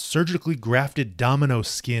surgically grafted Domino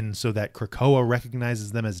skin so that Krakoa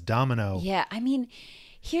recognizes them as Domino. Yeah, I mean,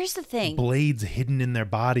 here's the thing. Blades hidden in their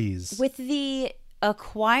bodies. With the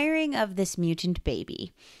acquiring of this mutant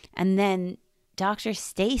baby, and then Dr.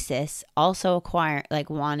 Stasis also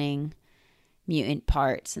wanting mutant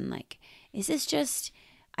parts, and like, is this just,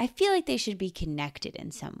 I feel like they should be connected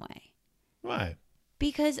in some way. Why?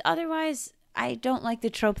 Because otherwise, I don't like the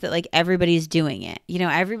trope that like everybody's doing it. You know,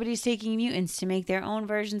 everybody's taking mutants to make their own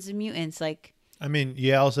versions of mutants. Like, I mean,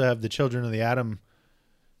 you also have the Children of the Atom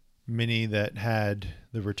mini that had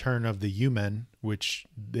the return of the U-Men, which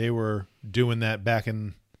they were doing that back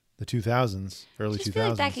in the 2000s, early 2000s. I just feel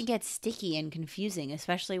like that can get sticky and confusing,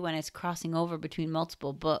 especially when it's crossing over between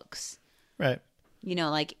multiple books. Right. You know,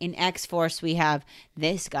 like in X-Force, we have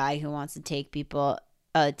this guy who wants to take people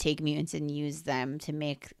take mutants and use them to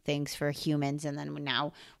make things for humans. And then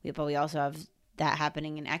we also have that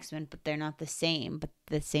happening in X-Men, but they're not the same. But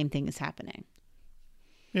the same thing is happening.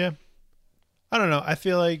 Yeah. I don't know. I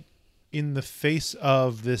feel like in the face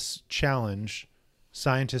of this challenge,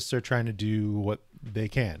 scientists are trying to do what they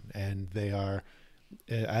can. And they are,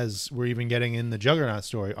 as we're even getting in the Juggernaut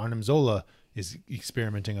story, Arnim Zola is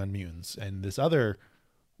experimenting on mutants. And this other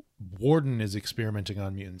warden is experimenting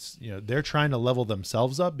on mutants. You know, they're trying to level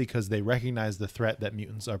themselves up because they recognize the threat that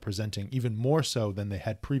mutants are presenting even more so than they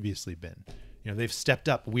had previously been. You know, they've stepped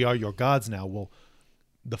up. We are your gods now. Well,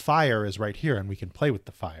 the fire is right here and we can play with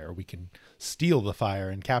the fire. We can steal the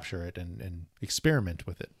fire and capture it and experiment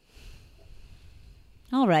with it.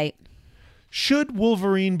 All right. Should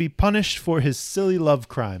Wolverine be punished for his silly love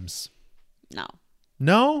crimes? No.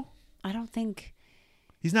 No? I don't think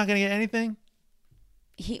He's not going to get anything?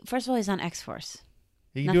 First of all, he's on X-Force.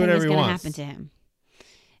 He can do whatever he wants. Nothing is going to happen to him.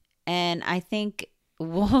 And I think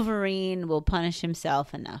Wolverine will punish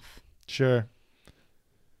himself enough. Sure.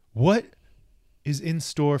 What is in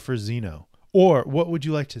store for Zeno? Or what would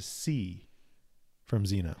you like to see from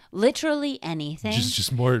Zeno? Literally anything.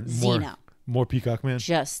 Just more Zeno. More Peacock Man?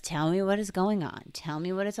 Just tell me what is going on. Tell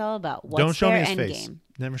me what it's all about. What's Don't show their me his end face. game?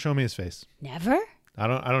 Never show me his face. Never? I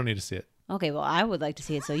don't need to see it. Okay, well, I would like to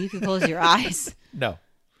see it so you can close your eyes. No.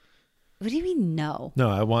 What do you mean no? No,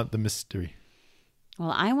 I want the mystery.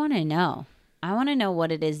 Well, I want to know. I want to know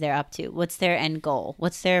what it is they're up to. What's their end goal?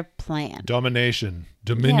 What's their plan? Domination.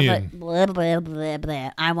 Dominion. Yeah, but blah, blah, blah,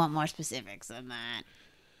 blah. I want more specifics than that.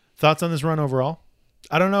 Thoughts on this run overall?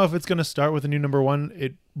 I don't know if it's going to start with a new number one.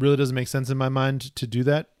 It really doesn't make sense in my mind to do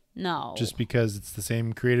that. No. Just because it's the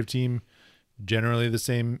same creative team, generally the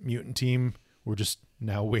same mutant team. We're just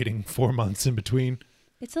now waiting 4 months in between.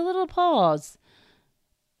 It's a little pause.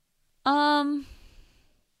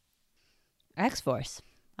 X-Force.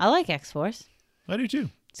 I like X-Force. I do too.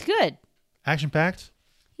 It's good. Action-packed.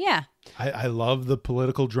 Yeah. I love the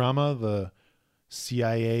political drama, the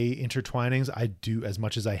CIA intertwinings. I do, as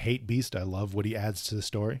much as I hate Beast, I love what he adds to the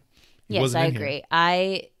story. Yes, I agree.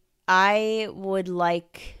 I would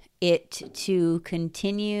like it to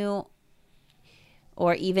continue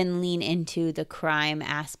or even lean into the crime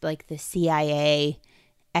aspect, like the CIA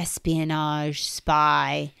espionage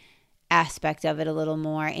spy aspect of it a little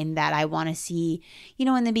more, in that I want to see,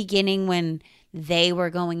 in the beginning when they were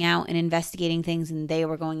going out and investigating things and they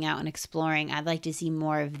were going out and exploring, I'd like to see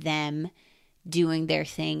more of them doing their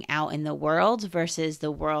thing out in the world versus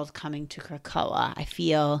the world coming to Krakoa. I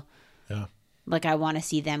feel like I want to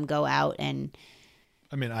see them go out and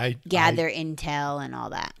gather intel and all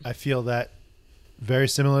that. I feel that very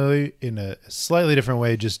similarly in a slightly different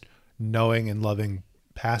way, just knowing and loving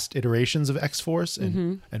past iterations of X-Force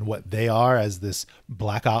and what they are as this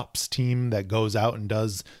Black Ops team that goes out and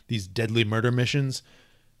does these deadly murder missions.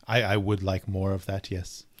 I would like more of that,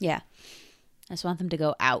 yes. Yeah. I just want them to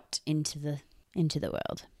go out into the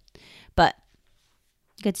world. But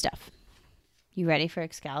good stuff. You ready for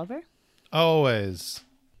Excalibur? Always.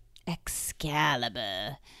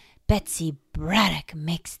 Excalibur. Betsy Braddock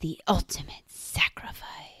makes the ultimate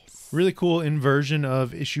sacrifice. Really cool inversion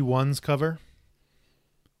of issue 1's cover,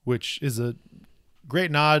 which is a great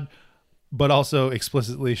nod, but also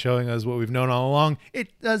explicitly showing us what we've known all along.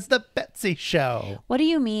 It does the Betsy show. What do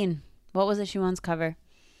you mean? What was issue 1's cover?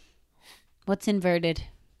 What's inverted?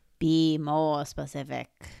 Be more specific.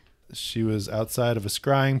 She was outside of a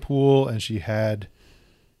scrying pool and she had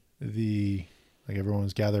everyone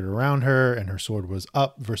was gathered around her and her sword was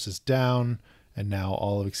up versus down. And now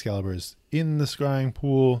all of Excalibur is in the scrying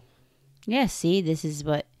pool. Yeah, see, this is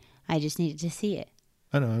what I just needed to see it.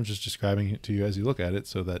 I know, I'm just describing it to you as you look at it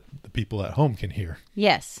so that the people at home can hear.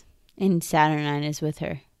 Yes. And Saturnine is with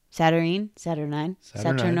her. Saturnine?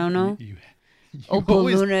 Saturnono? You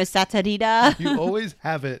Opaluna Saturida? You always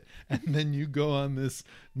have it, and then you go on this,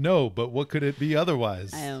 no, but what could it be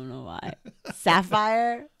otherwise? I don't know why.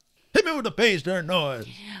 Sapphire? Hit me with the page turn noise.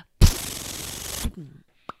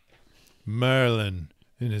 Merlin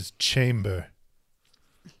in his chamber.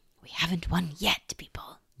 We haven't won yet,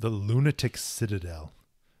 people. The lunatic citadel.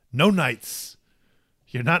 No knights.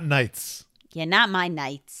 You're not knights. You're not my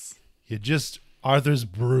knights. You're just Arthur's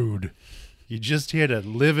brood. You're just here to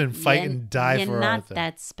live and fight and die for Arthur. You're not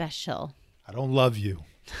that special. I don't love you.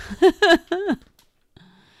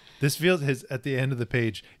 This feels, at the end of the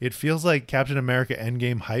page, it feels like Captain America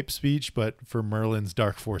Endgame hype speech, but for Merlin's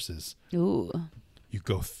dark forces. Ooh.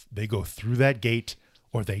 They go through that gate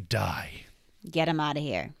or they die. Get them out of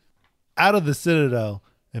here. Out of the Citadel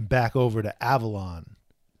and back over to Avalon.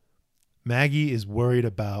 Maggie is worried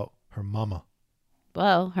about her mama.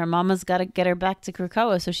 Well, her mama's got to get her back to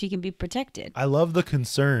Krakoa so she can be protected. I love the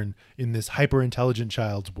concern in this hyper intelligent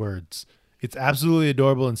child's words. It's absolutely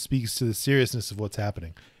adorable and speaks to the seriousness of what's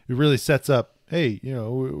happening. It really sets up, hey,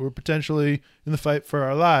 we're potentially in the fight for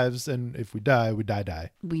our lives, and if we die, we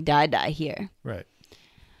die. We die here. Right.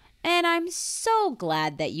 And I'm so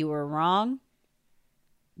glad that you were wrong,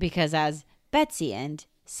 because as Betsy and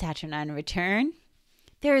Saturnine return,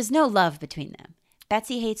 there is no love between them.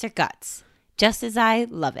 Betsy hates her guts, just as I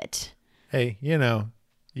love it. Hey, you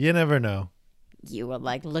never know. You were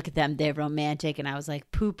like, look at them, they're romantic. And I was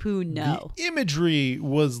like, poo, no. The imagery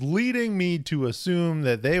was leading me to assume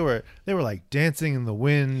that they were like dancing in the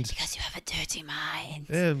wind. Because you have a dirty mind.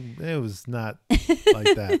 It was not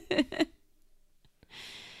like that.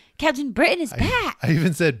 Captain Britain is back. I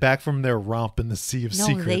even said back from their romp in the Sea of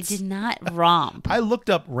Secrets. No, they did not romp. I looked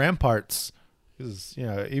up ramparts because,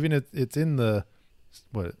 even if it's in the,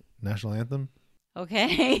 national anthem?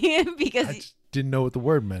 Okay, because... I just didn't know what the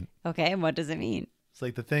word meant. Okay, and what does it mean? It's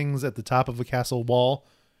like the things at the top of a castle wall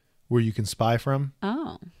where you can spy from.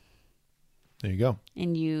 Oh. There you go.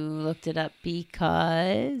 And you looked it up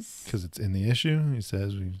because... Because it's in the issue. He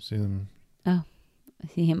says we see them. Oh, I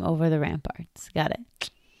see him over the ramparts. Got it.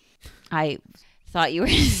 I thought you were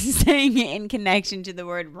saying it in connection to the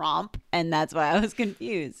word romp, and that's why I was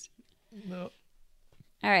confused. No.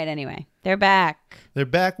 All right, anyway. They're back. They're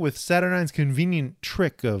back with Saturnine's convenient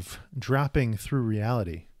trick of dropping through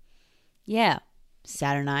reality. Yeah.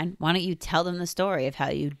 Saturnine, why don't you tell them the story of how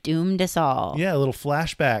you doomed us all? Yeah, a little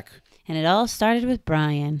flashback. And it all started with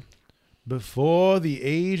Brian. Before the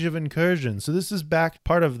Age of Incursion. So this is back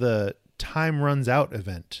part of the Time Runs Out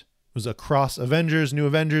event. It was across Avengers, New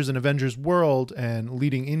Avengers, and Avengers World, and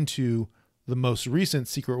leading into the most recent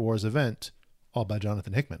Secret Wars event, all by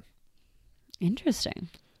Jonathan Hickman. Interesting.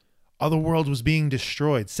 Otherworld was being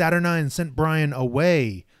destroyed. Saturnine sent Brian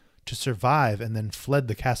away to survive and then fled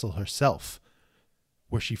the castle herself,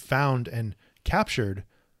 where she found and captured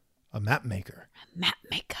a map maker. A map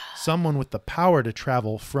maker. Someone with the power to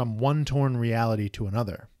travel from one torn reality to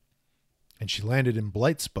another. And she landed in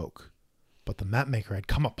Blightspoke, but the map maker had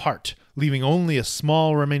come apart, leaving only a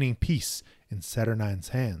small remaining piece in Saturnine's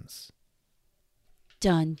hands.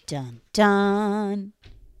 Dun, dun, dun.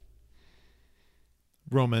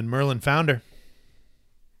 Roma and Merlin found her.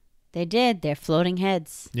 They did. They're floating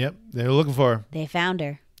heads. Yep, they were looking for her. They found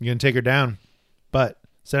her. You're going to take her down. But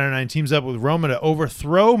Saturnine teams up with Roma to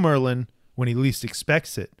overthrow Merlin when he least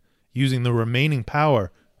expects it, using the remaining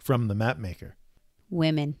power from the map maker.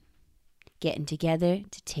 Women getting together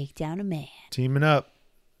to take down a man. Teaming up.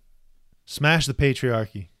 Smash the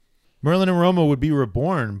patriarchy. Merlin and Roma would be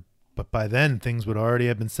reborn, but by then things would already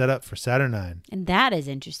have been set up for Saturnine. And that is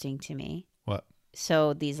interesting to me. What?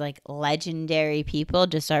 So these like legendary people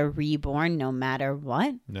just are reborn no matter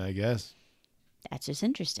what? No, I guess. That's just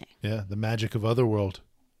interesting. Yeah, the magic of Otherworld.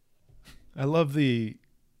 I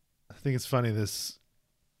think it's funny this,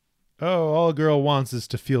 all a girl wants is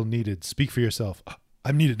to feel needed. Speak for yourself.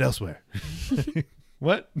 I'm needed elsewhere.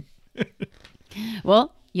 What?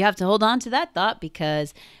 Well, you have to hold on to that thought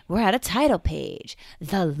because we're at a title page.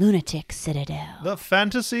 The Lunatic Citadel. The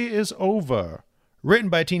fantasy is over. Written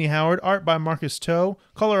by Teenie Howard, art by Marcus Toe,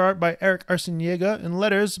 color art by Eric Arciniega, and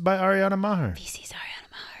letters by Ariana Maher. VC's Ariana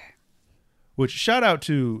Maher. Which, shout out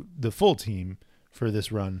to the full team for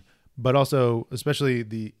this run, but also especially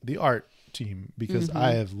the art team, because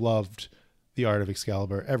I have loved the art of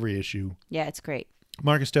Excalibur every issue. Yeah, it's great.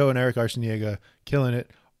 Marcus Toe and Eric Arciniega killing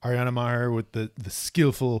it. Ariana Maher with the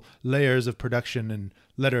skillful layers of production and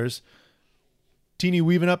letters. Teenie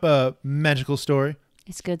weaving up a magical story.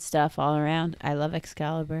 It's good stuff all around. I love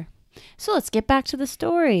Excalibur. So let's get back to the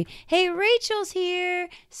story. Hey, Rachel's here.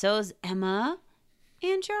 So's Emma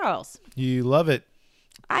and Charles. You love it.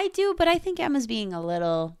 I do, but I think Emma's being a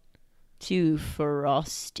little too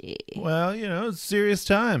frosty. Well, it's serious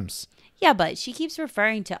times. Yeah, but she keeps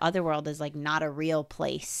referring to Otherworld as like not a real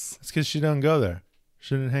place. It's because she doesn't go there.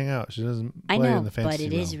 She didn't hang out. She doesn't play in the fantasy but it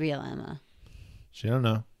realm. is real, Emma. She don't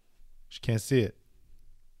know. She can't see it.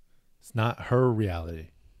 It's not her reality.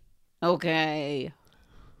 Okay.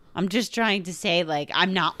 I'm just trying to say, like,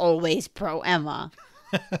 I'm not always pro Emma.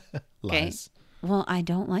 Okay. Lies. Well, I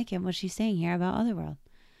don't like it what she's saying here about Otherworld.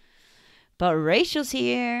 But Rachel's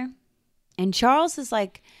here. And Charles is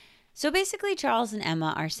like, so basically Charles and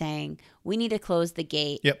Emma are saying, we need to close the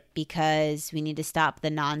gate because we need to stop the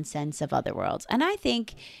nonsense of Otherworlds. And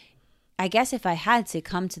I guess if I had to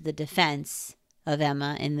come to the defense of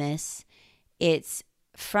Emma in this, it's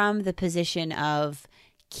from the position of,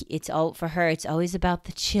 for her, it's always about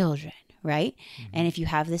the children, right? And if you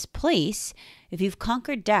have this place, if you've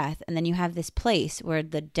conquered death, and then you have this place where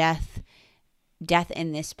the death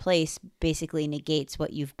in this place basically negates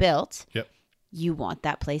what you've built, Yep. you want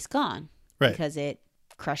that place gone. Right. Because it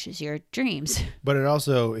crushes your dreams. But it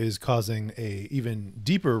also is causing a even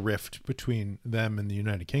deeper rift between them and the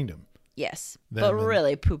United Kingdom. Yes. Them But and-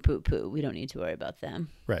 really, poo. We don't need to worry about them.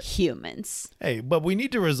 Right. Humans. Hey, but we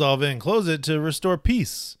need to resolve it and close it to restore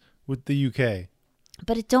peace with the UK.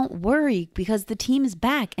 But don't worry, because the team is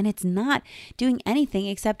back and it's not doing anything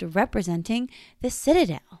except representing the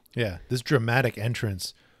Citadel. Yeah, this dramatic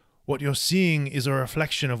entrance. What you're seeing is a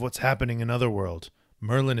reflection of what's happening in Otherworld.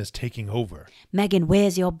 Merlin is taking over. Megan,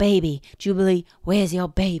 where's your baby? Jubilee, where's your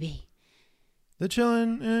baby? They're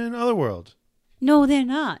chilling in Otherworld. No, they're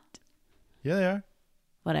not. Yeah, they are.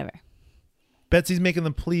 Whatever. Betsy's making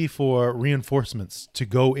the plea for reinforcements to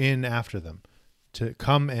go in after them, to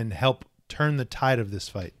come and help turn the tide of this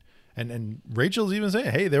fight. And Rachel's even saying,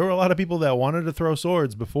 hey, there were a lot of people that wanted to throw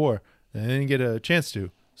swords before and they didn't get a chance to.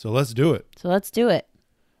 So let's do it. So let's do it.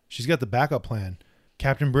 She's got the backup plan.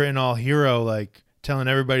 Captain Britain all hero, like telling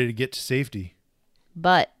everybody to get to safety.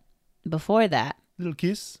 But before that, Little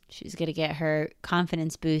kiss. she's going to get her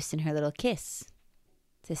confidence boost in her little kiss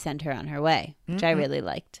to send her on her way, which I really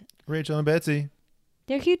liked. Rachel and Betsy.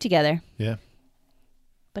 They're cute together. Yeah.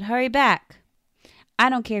 But hurry back. I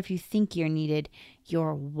don't care if you think you're needed.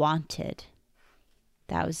 You're wanted.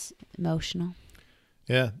 That was emotional.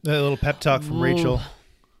 Yeah. That little pep talk from Rachel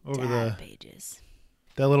over Dad pages.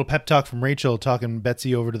 that little pep talk from Rachel talking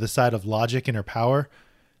Betsy over to the side of logic and her power.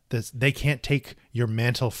 They can't take your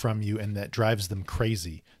mantle from you, and that drives them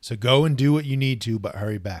crazy. So go and do what you need to, but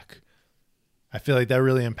hurry back. I feel like that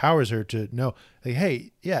really empowers her to know, like,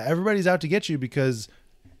 hey, yeah, everybody's out to get you because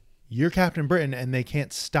you're Captain Britain, and they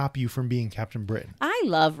can't stop you from being Captain Britain. I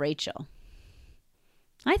love Rachel.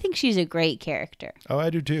 I think she's a great character. Oh, I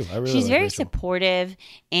do too. I really She's like very Rachel. supportive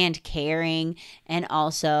and caring, and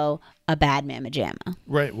also a bad mamma jamma.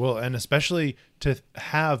 Right. Well, and especially to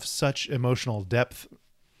have such emotional depth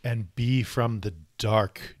and be from the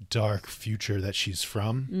dark, dark future that she's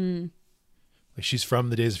from. Like she's from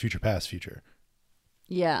the Days of Future Past future.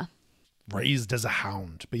 Yeah. Raised as a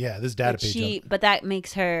hound. But yeah, this data page. But that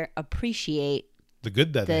makes her appreciate The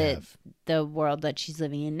good that they have. the world that she's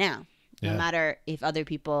living in now. No Yeah. matter if other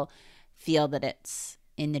people feel that it's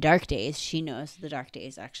in the dark days, she knows the dark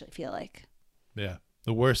days actually feel like. Yeah.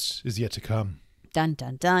 The worst is yet to come. Dun,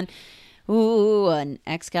 dun, dun. Ooh, an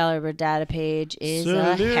Excalibur data page is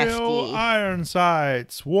a hefty. Iron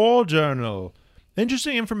Sights War Journal.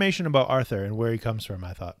 Interesting information about Arthur and where he comes from,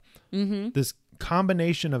 I thought. Mm-hmm. This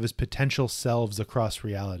combination of his potential selves across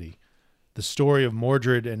reality. The story of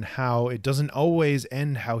Mordred and how it doesn't always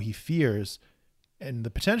end how he fears. And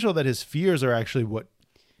the potential that his fears are actually what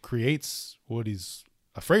creates what he's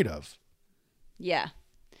afraid of. Yeah.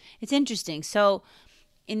 It's interesting. So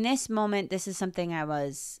in this moment, this is something I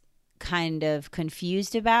was kind of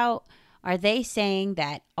confused about. Are they saying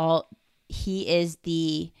that he is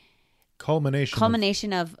the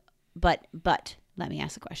culmination of but let me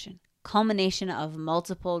ask a question. Culmination of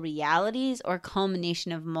multiple realities or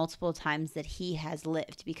culmination of multiple times that he has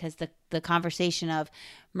lived? Because the conversation of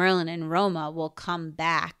Merlin and Roma will come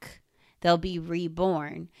back. They'll be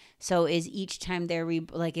reborn. So is each time they're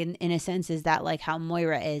like in a sense, is that like how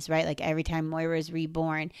Moira is, right? Like every time Moira is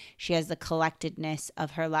reborn, she has the collectedness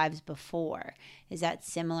of her lives before. Is that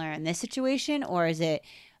similar in this situation, or is it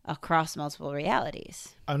across multiple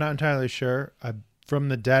realities? I'm not entirely sure. From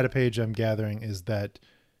the data page I'm gathering is that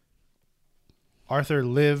Arthur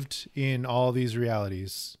lived in all these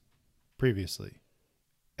realities previously.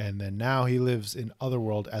 And then now he lives in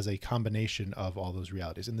Otherworld as a combination of all those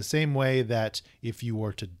realities. In the same way that if you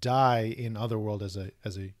were to die in Otherworld as a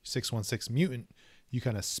 616 mutant, you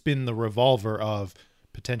kind of spin the revolver of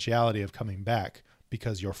potentiality of coming back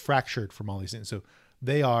because you're fractured from all these things. So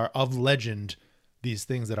they are of legend, these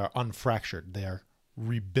things that are unfractured. They are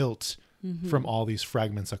rebuilt from all these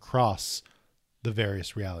fragments across the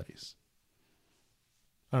various realities.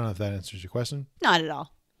 I don't know if that answers your question. Not at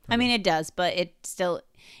all. I mean, it does, but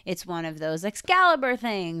it's one of those Excalibur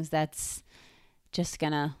things that's just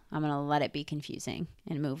I'm gonna let it be confusing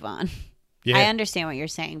and move on. Yeah. I understand what you're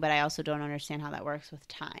saying, but I also don't understand how that works with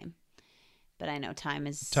time. But I know time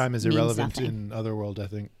is means irrelevant nothing. in Otherworld, I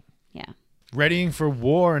think. Yeah. Readying for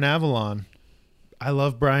war in Avalon. I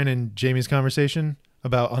love Brian and Jamie's conversation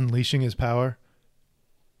about unleashing his power.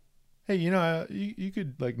 Hey, you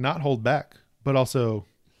could like not hold back, but also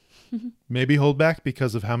maybe hold back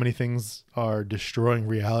because of how many things are destroying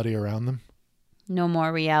reality around them. No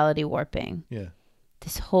more reality warping. Yeah.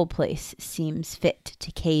 this whole place seems fit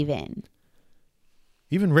to cave in.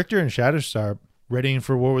 Even Richter and Shatterstar readying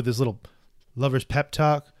for war with this little lover's pep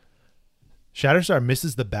talk. Shatterstar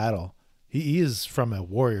misses the battle. He is from a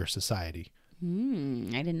warrior society. I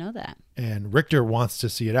didn't know that. And Richter wants to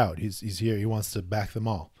see it out. He's here. He wants to back them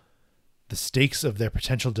all. The stakes of their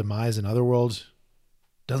potential demise in Otherworld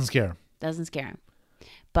doesn't scare him. Doesn't scare him.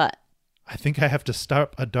 But I think I have to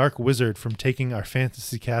stop a dark wizard from taking our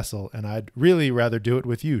fantasy castle, and I'd really rather do it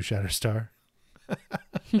with you, Shatterstar.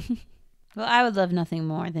 well, I would love nothing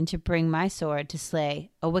more than to bring my sword to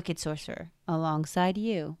slay a wicked sorcerer alongside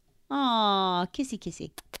you. Aw, kissy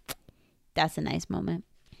kissy. That's a nice moment.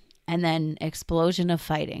 And then explosion of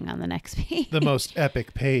fighting on the next page. The most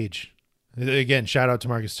epic page. Again, shout out to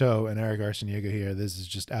Marcus Toe and Eric Arciniega here. This is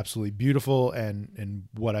just absolutely beautiful and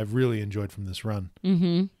what I've really enjoyed from this run.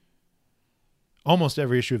 Mm-hmm. Almost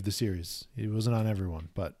every issue of the series. It wasn't on everyone,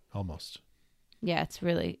 but almost. Yeah,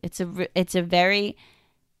 it's a very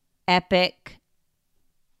epic,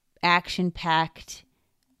 action-packed,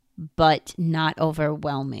 but not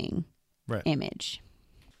overwhelming image.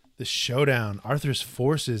 The showdown, Arthur's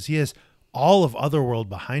forces, he has all of Otherworld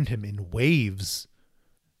behind him in waves,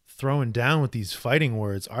 throwing down with these fighting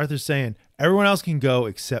words. Arthur's saying, everyone else can go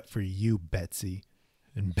except for you, Betsy.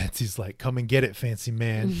 And Betsy's like, come and get it, fancy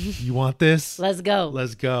man. You want this? Let's go.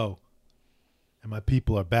 Let's go. And my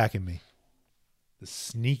people are backing me. The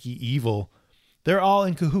sneaky evil, they're all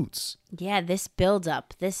in cahoots. Yeah, this build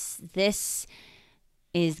up. This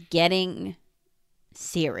is getting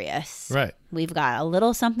serious. Right. We've got a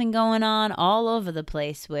little something going on all over the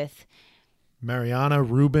place with Mariana,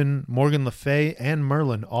 Reuben, Morgan Le Fay, and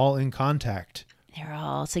Merlin all in contact. They're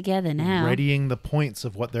all together now. Readying the points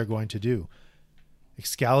of what they're going to do.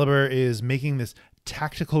 Excalibur is making this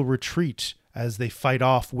tactical retreat as they fight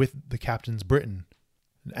off with the Captain's Britain.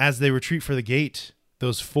 As they retreat for the gate,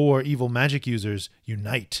 those 4 evil magic users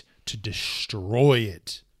unite to destroy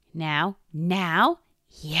it. Now,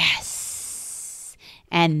 yes.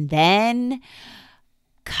 And then,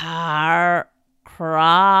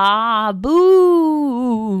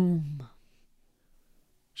 boom.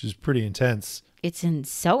 Which is pretty intense. It's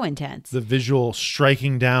so intense. The visual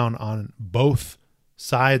striking down on both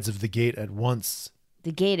sides of the gate at once.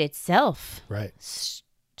 The gate itself. Right.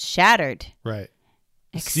 Shattered. Right.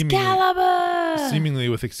 Excalibur! Seemingly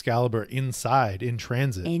with Excalibur inside, in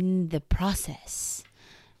transit. In the process.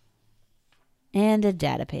 And a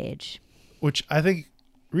data page. Which I think,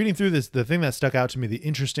 reading through this, the thing that stuck out to me, the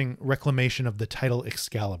interesting reclamation of the title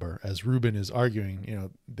Excalibur, as Reuben is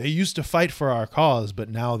arguing, they used to fight for our cause, but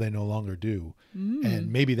now they no longer do.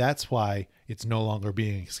 And maybe that's why it's no longer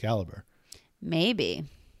being Excalibur. Maybe.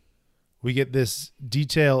 We get this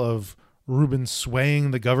detail of Reuben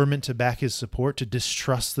swaying the government to back his support, to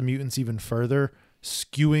distrust the mutants even further,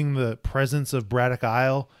 skewing the presence of Braddock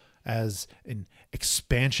Isle as an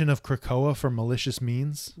expansion of Krakoa for malicious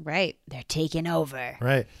means. Right. They're taking over.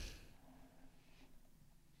 Right.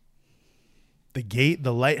 The gate,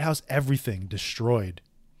 the lighthouse, everything destroyed.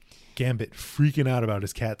 Gambit freaking out about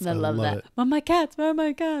his cats. I love that. It. Where are my cats? Where are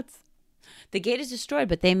my cats? The gate is destroyed,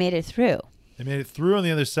 but they made it through. They made it through on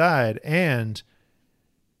the other side, and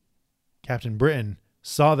Captain Britain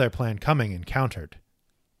saw their plan coming and countered.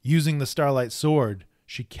 Using the Starlight Sword,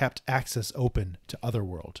 she kept access open to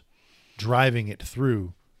Otherworld, driving it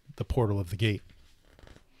through the portal of the gate.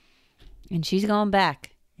 And she's going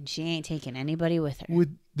back, and she ain't taking anybody with her.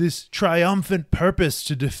 With this triumphant purpose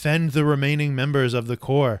to defend the remaining members of the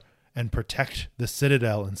Corps and protect the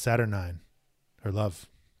Citadel and Saturnine, her love.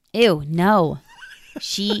 Ew, no.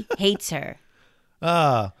 She hates her.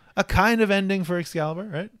 A kind of ending for Excalibur,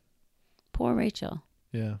 right? Poor Rachel.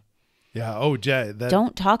 Yeah. Yeah. Oh, Jay.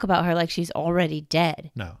 Don't talk about her like she's already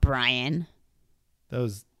dead. No. Brian. That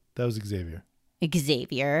was Xavier.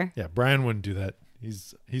 Xavier. Yeah, Brian wouldn't do that.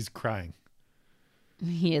 He's crying.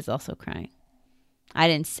 He is also crying.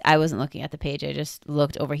 I wasn't looking at the page. I just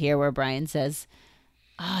looked over here where Brian says,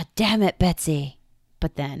 damn it, Betsy.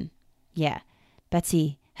 But then, yeah,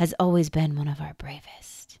 Betsy has always been one of our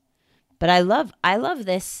bravest. But I love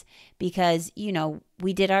this because,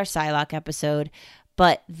 we did our Psylocke episode,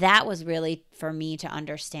 but that was really for me to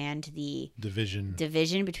understand the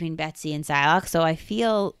division between Betsy and Psylocke. So I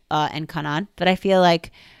feel, and Kanan, but I feel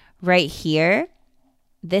like right here,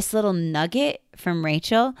 this little nugget from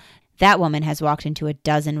Rachel, that woman has walked into a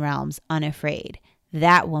dozen realms unafraid.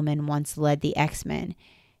 That woman once led the X-Men.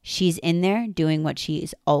 She's in there doing what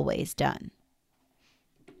she's always done.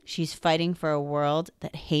 She's fighting for a world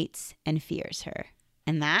that hates and fears her.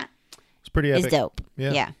 And that it's pretty epic. Is dope.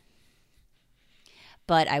 Yeah.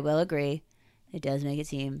 But I will agree, it does make it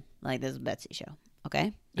seem like this is a Betsy show.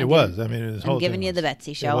 Okay? It was. I mean, I'm giving you the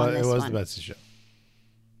Betsy show on this one. It was the Betsy show.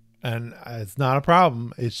 And it's not a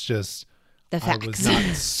problem. It's just The facts. I was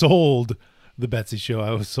not sold the Betsy show.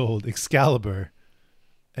 I was sold Excalibur.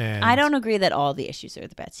 And I don't agree that all the issues are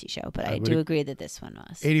the Betsy show, but I do agree that this one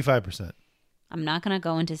was. 85%. I'm not going to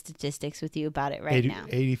go into statistics with you about it right now.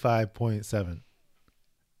 85.7.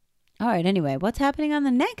 All right, anyway, what's happening on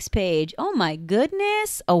the next page? Oh my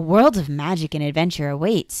goodness. A world of magic and adventure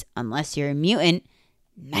awaits. Unless you're a mutant,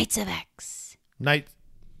 Knights of X. Knight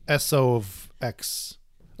SO of X.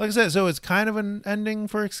 Like I said, so it's kind of an ending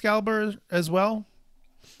for Excalibur as well.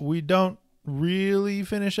 We don't really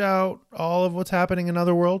finish out all of what's happening in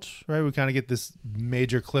Otherworld, right? We kind of get this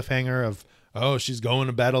major cliffhanger of, oh, she's going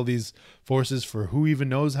to battle these forces for who even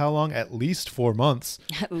knows how long, at least 4 months.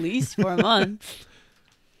 At least 4 months.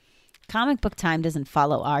 Comic book time doesn't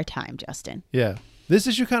follow our time, Justin. Yeah. This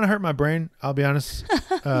issue kind of hurt my brain, I'll be honest.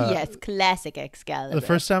 Yes, classic Excalibur. The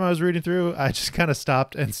first time I was reading through, I just kind of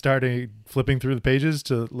stopped and started flipping through the pages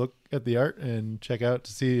to look at the art and check out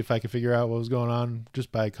to see if I could figure out what was going on just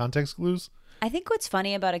by context clues. I think what's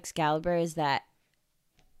funny about Excalibur is that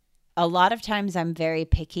a lot of times I'm very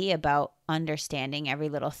picky about understanding every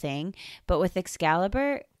little thing. But with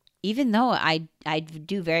Excalibur, even though I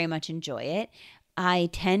do very much enjoy it, I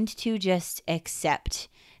tend to just accept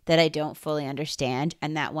that I don't fully understand,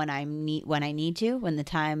 and that when the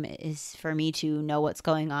time is for me to know what's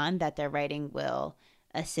going on, that their writing will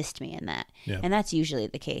assist me in that. Yeah. And that's usually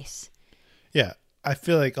the case. Yeah. I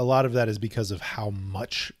feel like a lot of that is because of how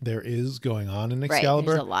much there is going on in Excalibur.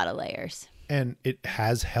 Right, there's a lot of layers. And it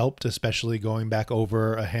has helped, especially going back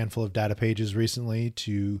over a handful of data pages recently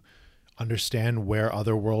to understand where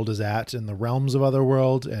Otherworld is at and the realms of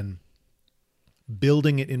Otherworld, and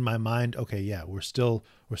building it in my mind. Okay, yeah, we're still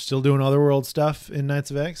doing Otherworld stuff in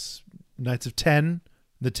Knights of X, Knights of 10,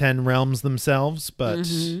 the 10 realms themselves. But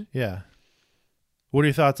yeah, what are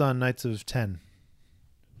your thoughts on Knights of 10?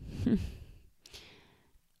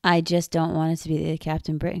 I just don't want it to be the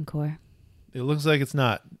Captain Britain Corps. It looks like it's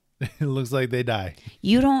not. It looks like they die.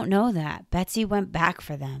 You don't know that. Betsy went back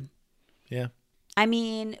for them. Yeah. I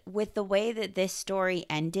mean, with the way that this story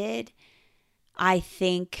ended, I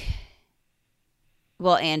think,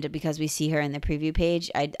 well, and because we see her in the preview page,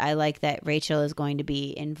 I like that Rachel is going to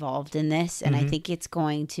be involved in this. And I think it's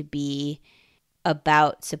going to be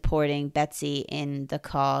about supporting Betsy in the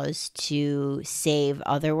cause to save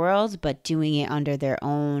Otherworld, but doing it under their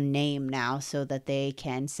own name now so that they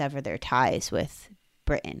can sever their ties with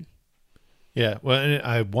Britain. Yeah, well, and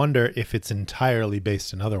I wonder if it's entirely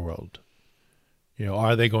based in Otherworld. You know,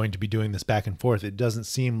 are they going to be doing this back and forth? It doesn't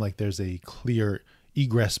seem like there's a clear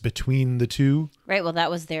egress between the two. Right, well, that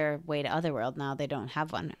was their way to Otherworld. Now they don't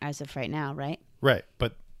have one as of right now, right? Right,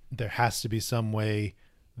 but there has to be some way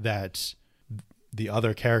that the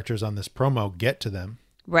other characters on this promo get to them.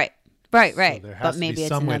 Right. So but maybe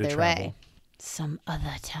it's another way. Some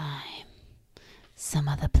other time. Some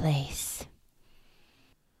other place.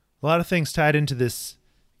 A lot of things tied into this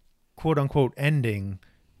quote-unquote ending.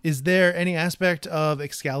 Is there any aspect of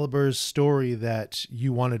Excalibur's story that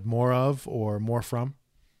you wanted more of or more from?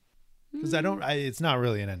 Because it's not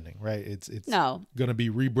really an ending, right? It's no. going to be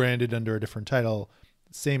rebranded under a different title,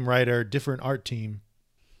 same writer, different art team.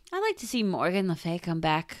 I'd like to see Morgan Le Fay come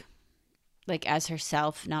back, like as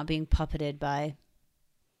herself, not being puppeted by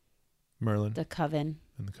Merlin. the Coven.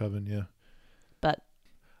 And the Coven, yeah. But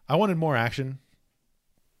I wanted more action,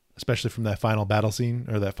 especially from that final battle scene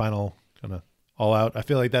or that final kind of all out. I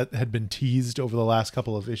feel like that had been teased over the last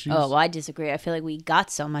couple of issues. Oh, well, I disagree. I feel like we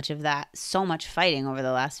got so much of that, so much fighting over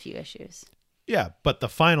the last few issues. Yeah, but the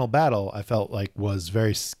final battle I felt like was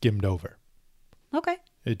very skimmed over. Okay.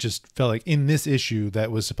 It just felt like in this issue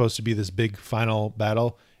that was supposed to be this big final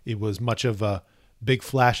battle, it was much of a big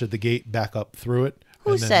flash at the gate back up through it.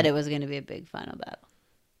 Who said it was going to be a big final battle?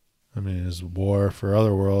 I mean, it's war for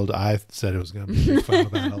Otherworld. I said it was going to be a big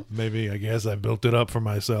final battle. Maybe, I guess I built it up for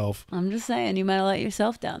myself. I'm just saying, you might have let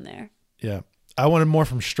yourself down there. Yeah. I wanted more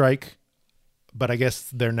from Strike, but I guess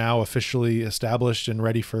they're now officially established and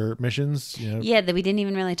ready for missions. You know? Yeah, that we didn't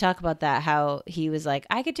even really talk about that, how he was like,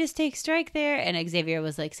 I could just take Strike there. And Xavier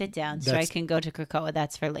was like, sit down. Strike can go to Krakoa.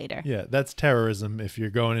 That's for later. Yeah, that's terrorism if you're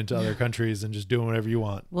going into other countries and just doing whatever you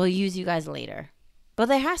want. We'll use you guys later. But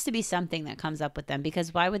there has to be something that comes up with them,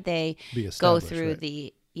 because why would they Be go through right.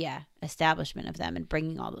 the establishment of them and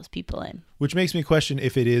bringing all those people in? Which makes me question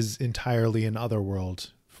if it is entirely an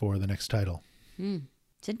Otherworld for the next title.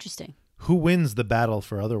 It's interesting. Who wins the battle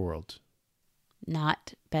for Otherworld?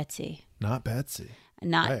 Not Betsy. Not Betsy.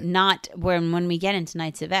 Not when we get into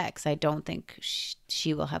Knights of X, I don't think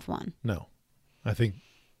she will have won. No. I think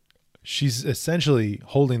she's essentially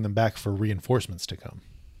holding them back for reinforcements to come.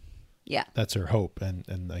 Yeah. That's her hope.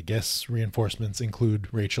 And I guess reinforcements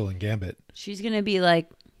include Rachel and Gambit. She's going to be like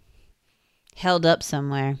held up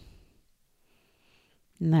somewhere.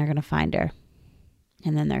 And they're going to find her.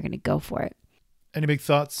 And then they're going to go for it. Any big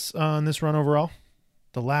thoughts on this run overall?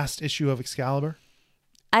 The last issue of Excalibur?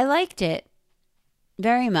 I liked it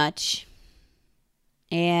very much.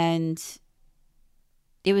 And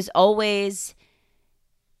it was always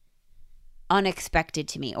unexpected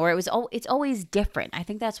to me, or it's always different. I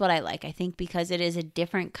think that's what I like. I think because it is a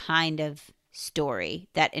different kind of story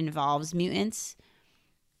that involves mutants,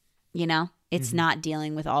 you know, it's not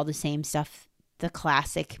dealing with all the same stuff, the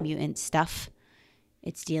classic mutant stuff.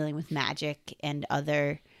 It's dealing with magic and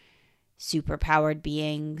other superpowered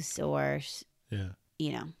beings, or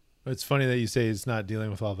you know. It's funny that you say it's not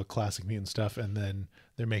dealing with all the classic mutant stuff, and then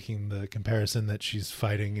they're making the comparison that she's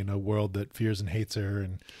fighting in a world that fears and hates her,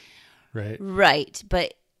 and right,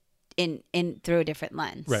 but in through a different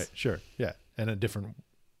lens, right, sure, yeah, and a different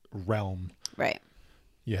realm, right.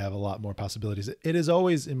 You have a lot more possibilities. It is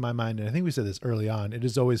always in my mind, and I think we said this early on, it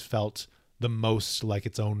has always felt the most like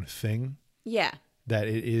its own thing. Yeah, that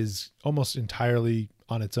it is almost entirely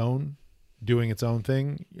on its own, doing its own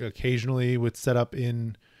thing. Occasionally with setup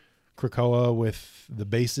in Krakoa with the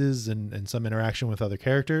bases and some interaction with other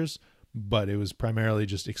characters, but it was primarily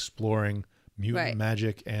just exploring mutant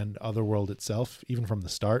magic and Otherworld itself, even from the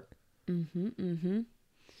start. This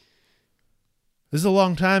is a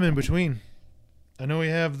long time in between. I know we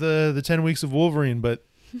have the 10 weeks of Wolverine, but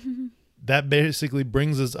that basically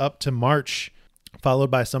brings us up to March, followed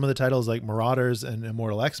by some of the titles like Marauders and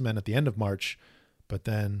Immortal X-Men at the end of March, but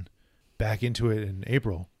then back into it in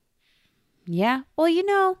April. Yeah. Well, you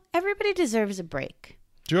know, everybody deserves a break.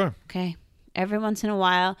 Sure. Okay. Every once in a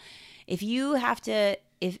while, if you have to,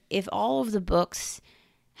 if all of the books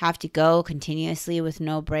have to go continuously with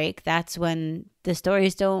no break, that's when the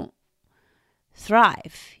stories don't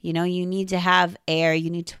thrive. You know, you need to have air. You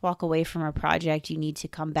need to walk away from a project. You need to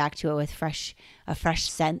come back to it with a fresh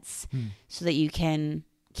sense so that you can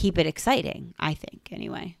keep it exciting, I think,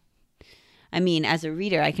 anyway. I mean, as a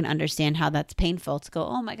reader, I can understand how that's painful to go,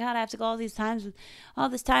 oh my God, I have to go all this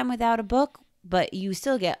time without a book, but you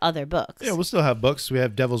still get other books. Yeah, we'll still have books. We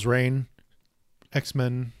have Devil's Reign,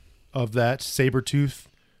 X-Men of that, Sabretooth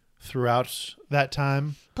throughout that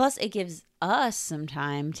time. Plus, it gives us some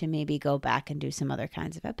time to maybe go back and do some other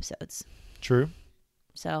kinds of episodes. True.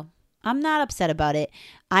 So I'm not upset about it.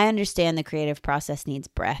 I understand the creative process needs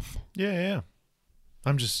breath. Yeah.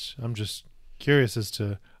 I'm just curious as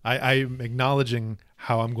to, I'm acknowledging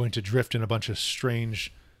how I'm going to drift in a bunch of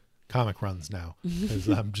strange comic runs now. Because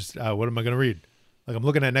I'm just, what am I going to read? Like, I'm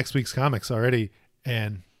looking at next week's comics already,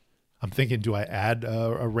 and I'm thinking, do I add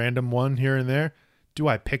a random one here and there? Do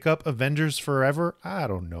I pick up Avengers Forever? I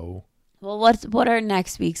don't know. Well, what are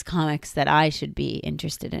next week's comics that I should be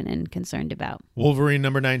interested in and concerned about? Wolverine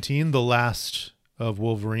number 19, the last of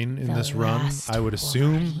Wolverine in this run, I would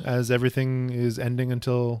assume, as everything is ending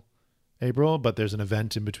until April, but there's an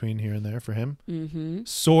event in between here and there for him. Mm-hmm.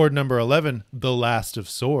 Sword number 11, the last of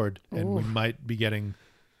Sword, and we might be getting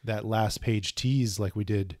that last page tease like we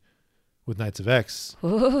did with Knights of X.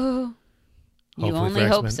 Ooh. You only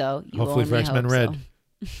hope so. Hopefully for X-Men Red.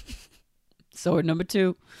 Sword number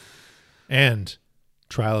 2. And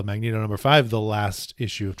Trial of Magneto number 5, the last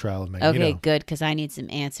issue of Trial of Magneto. Okay, good, because I need some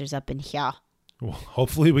answers up in here. Well,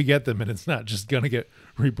 hopefully we get them, and it's not just going to get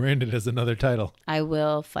rebranded as another title. I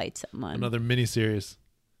will fight someone. Another miniseries.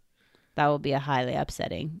 That will be a highly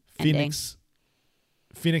upsetting ending.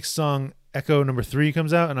 Phoenix Song Echo number 3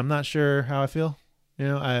 comes out, and I'm not sure how I feel. You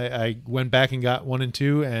know, I went back and got 1 and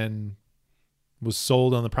 2 and was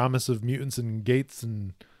sold on the promise of mutants and gates,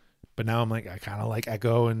 but now I'm like, I kind of like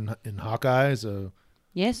Echo and Hawkeye, so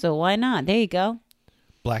yeah, so why not? There you go.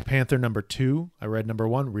 Black Panther number 2, I read number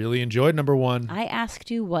 1, really enjoyed number 1. I asked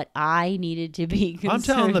you what I needed to be concerned I'm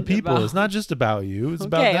telling the people, about. It's not just about you, it's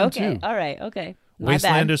about them too. All right, okay. My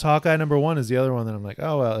Wastelanders Hawkeye number 1 is the other one that I'm like,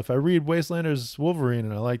 oh well, if I read Wastelanders Wolverine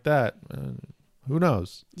and I like that, who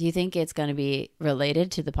knows? Do you think it's going to be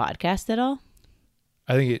related to the podcast at all?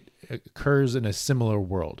 I think it occurs in a similar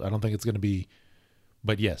world. I don't think it's going to be,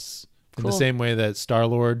 but yes. Cool. In the same way that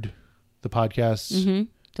Star-Lord, the podcast. Mm-hmm.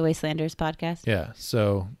 The Wastelanders podcast. Yeah.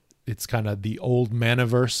 So it's kind of the old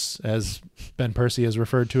Maniverse, as Ben Percy has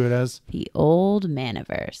referred to it as. The old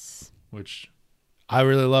Maniverse. Which I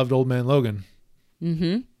really loved Old Man Logan.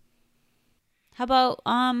 Mm-hmm. How about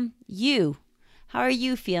you? How are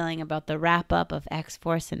you feeling about the wrap-up of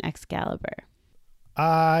X-Force and Excalibur?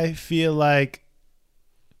 I feel like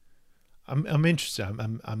I'm interested.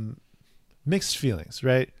 I'm mixed feelings,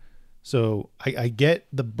 right? So I get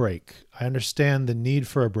the break. I understand the need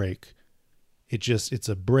for a break. It's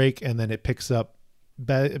a break, and then it picks up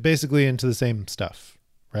basically into the same stuff,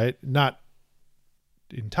 right? Not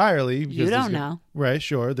entirely. You don't know. Right,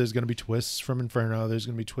 sure. There's going to be twists from Inferno. There's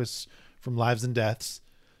going to be twists from Lives and Deaths.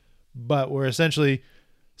 But we're essentially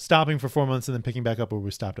stopping for 4 months and then picking back up where we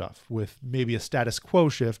stopped off, with maybe a status quo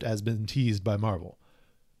shift as been teased by Marvel.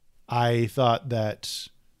 I thought that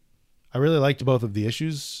I really liked both of the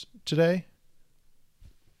issues today,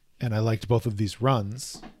 and I liked both of these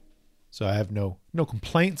runs, so I have no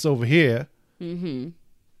complaints over here. Mm-hmm.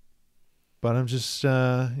 But I'm just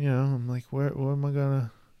I'm like, what am I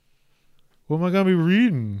gonna be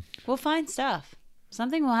reading? We'll find stuff.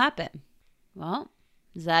 Something will happen. Well,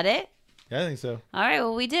 is that it? Yeah, I think so. All right,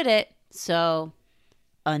 well, we did it. So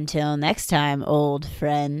until next time, old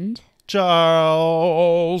friend.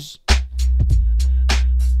 Charles.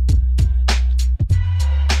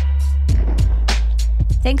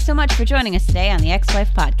 Thanks so much for joining us today on the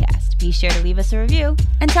Ex-Wife Podcast. Be sure to leave us a review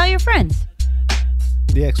and tell your friends.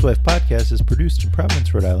 The Ex-Wife Podcast is produced in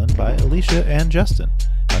Providence, Rhode Island by Alicia and Justin.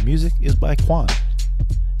 Our music is by Quan.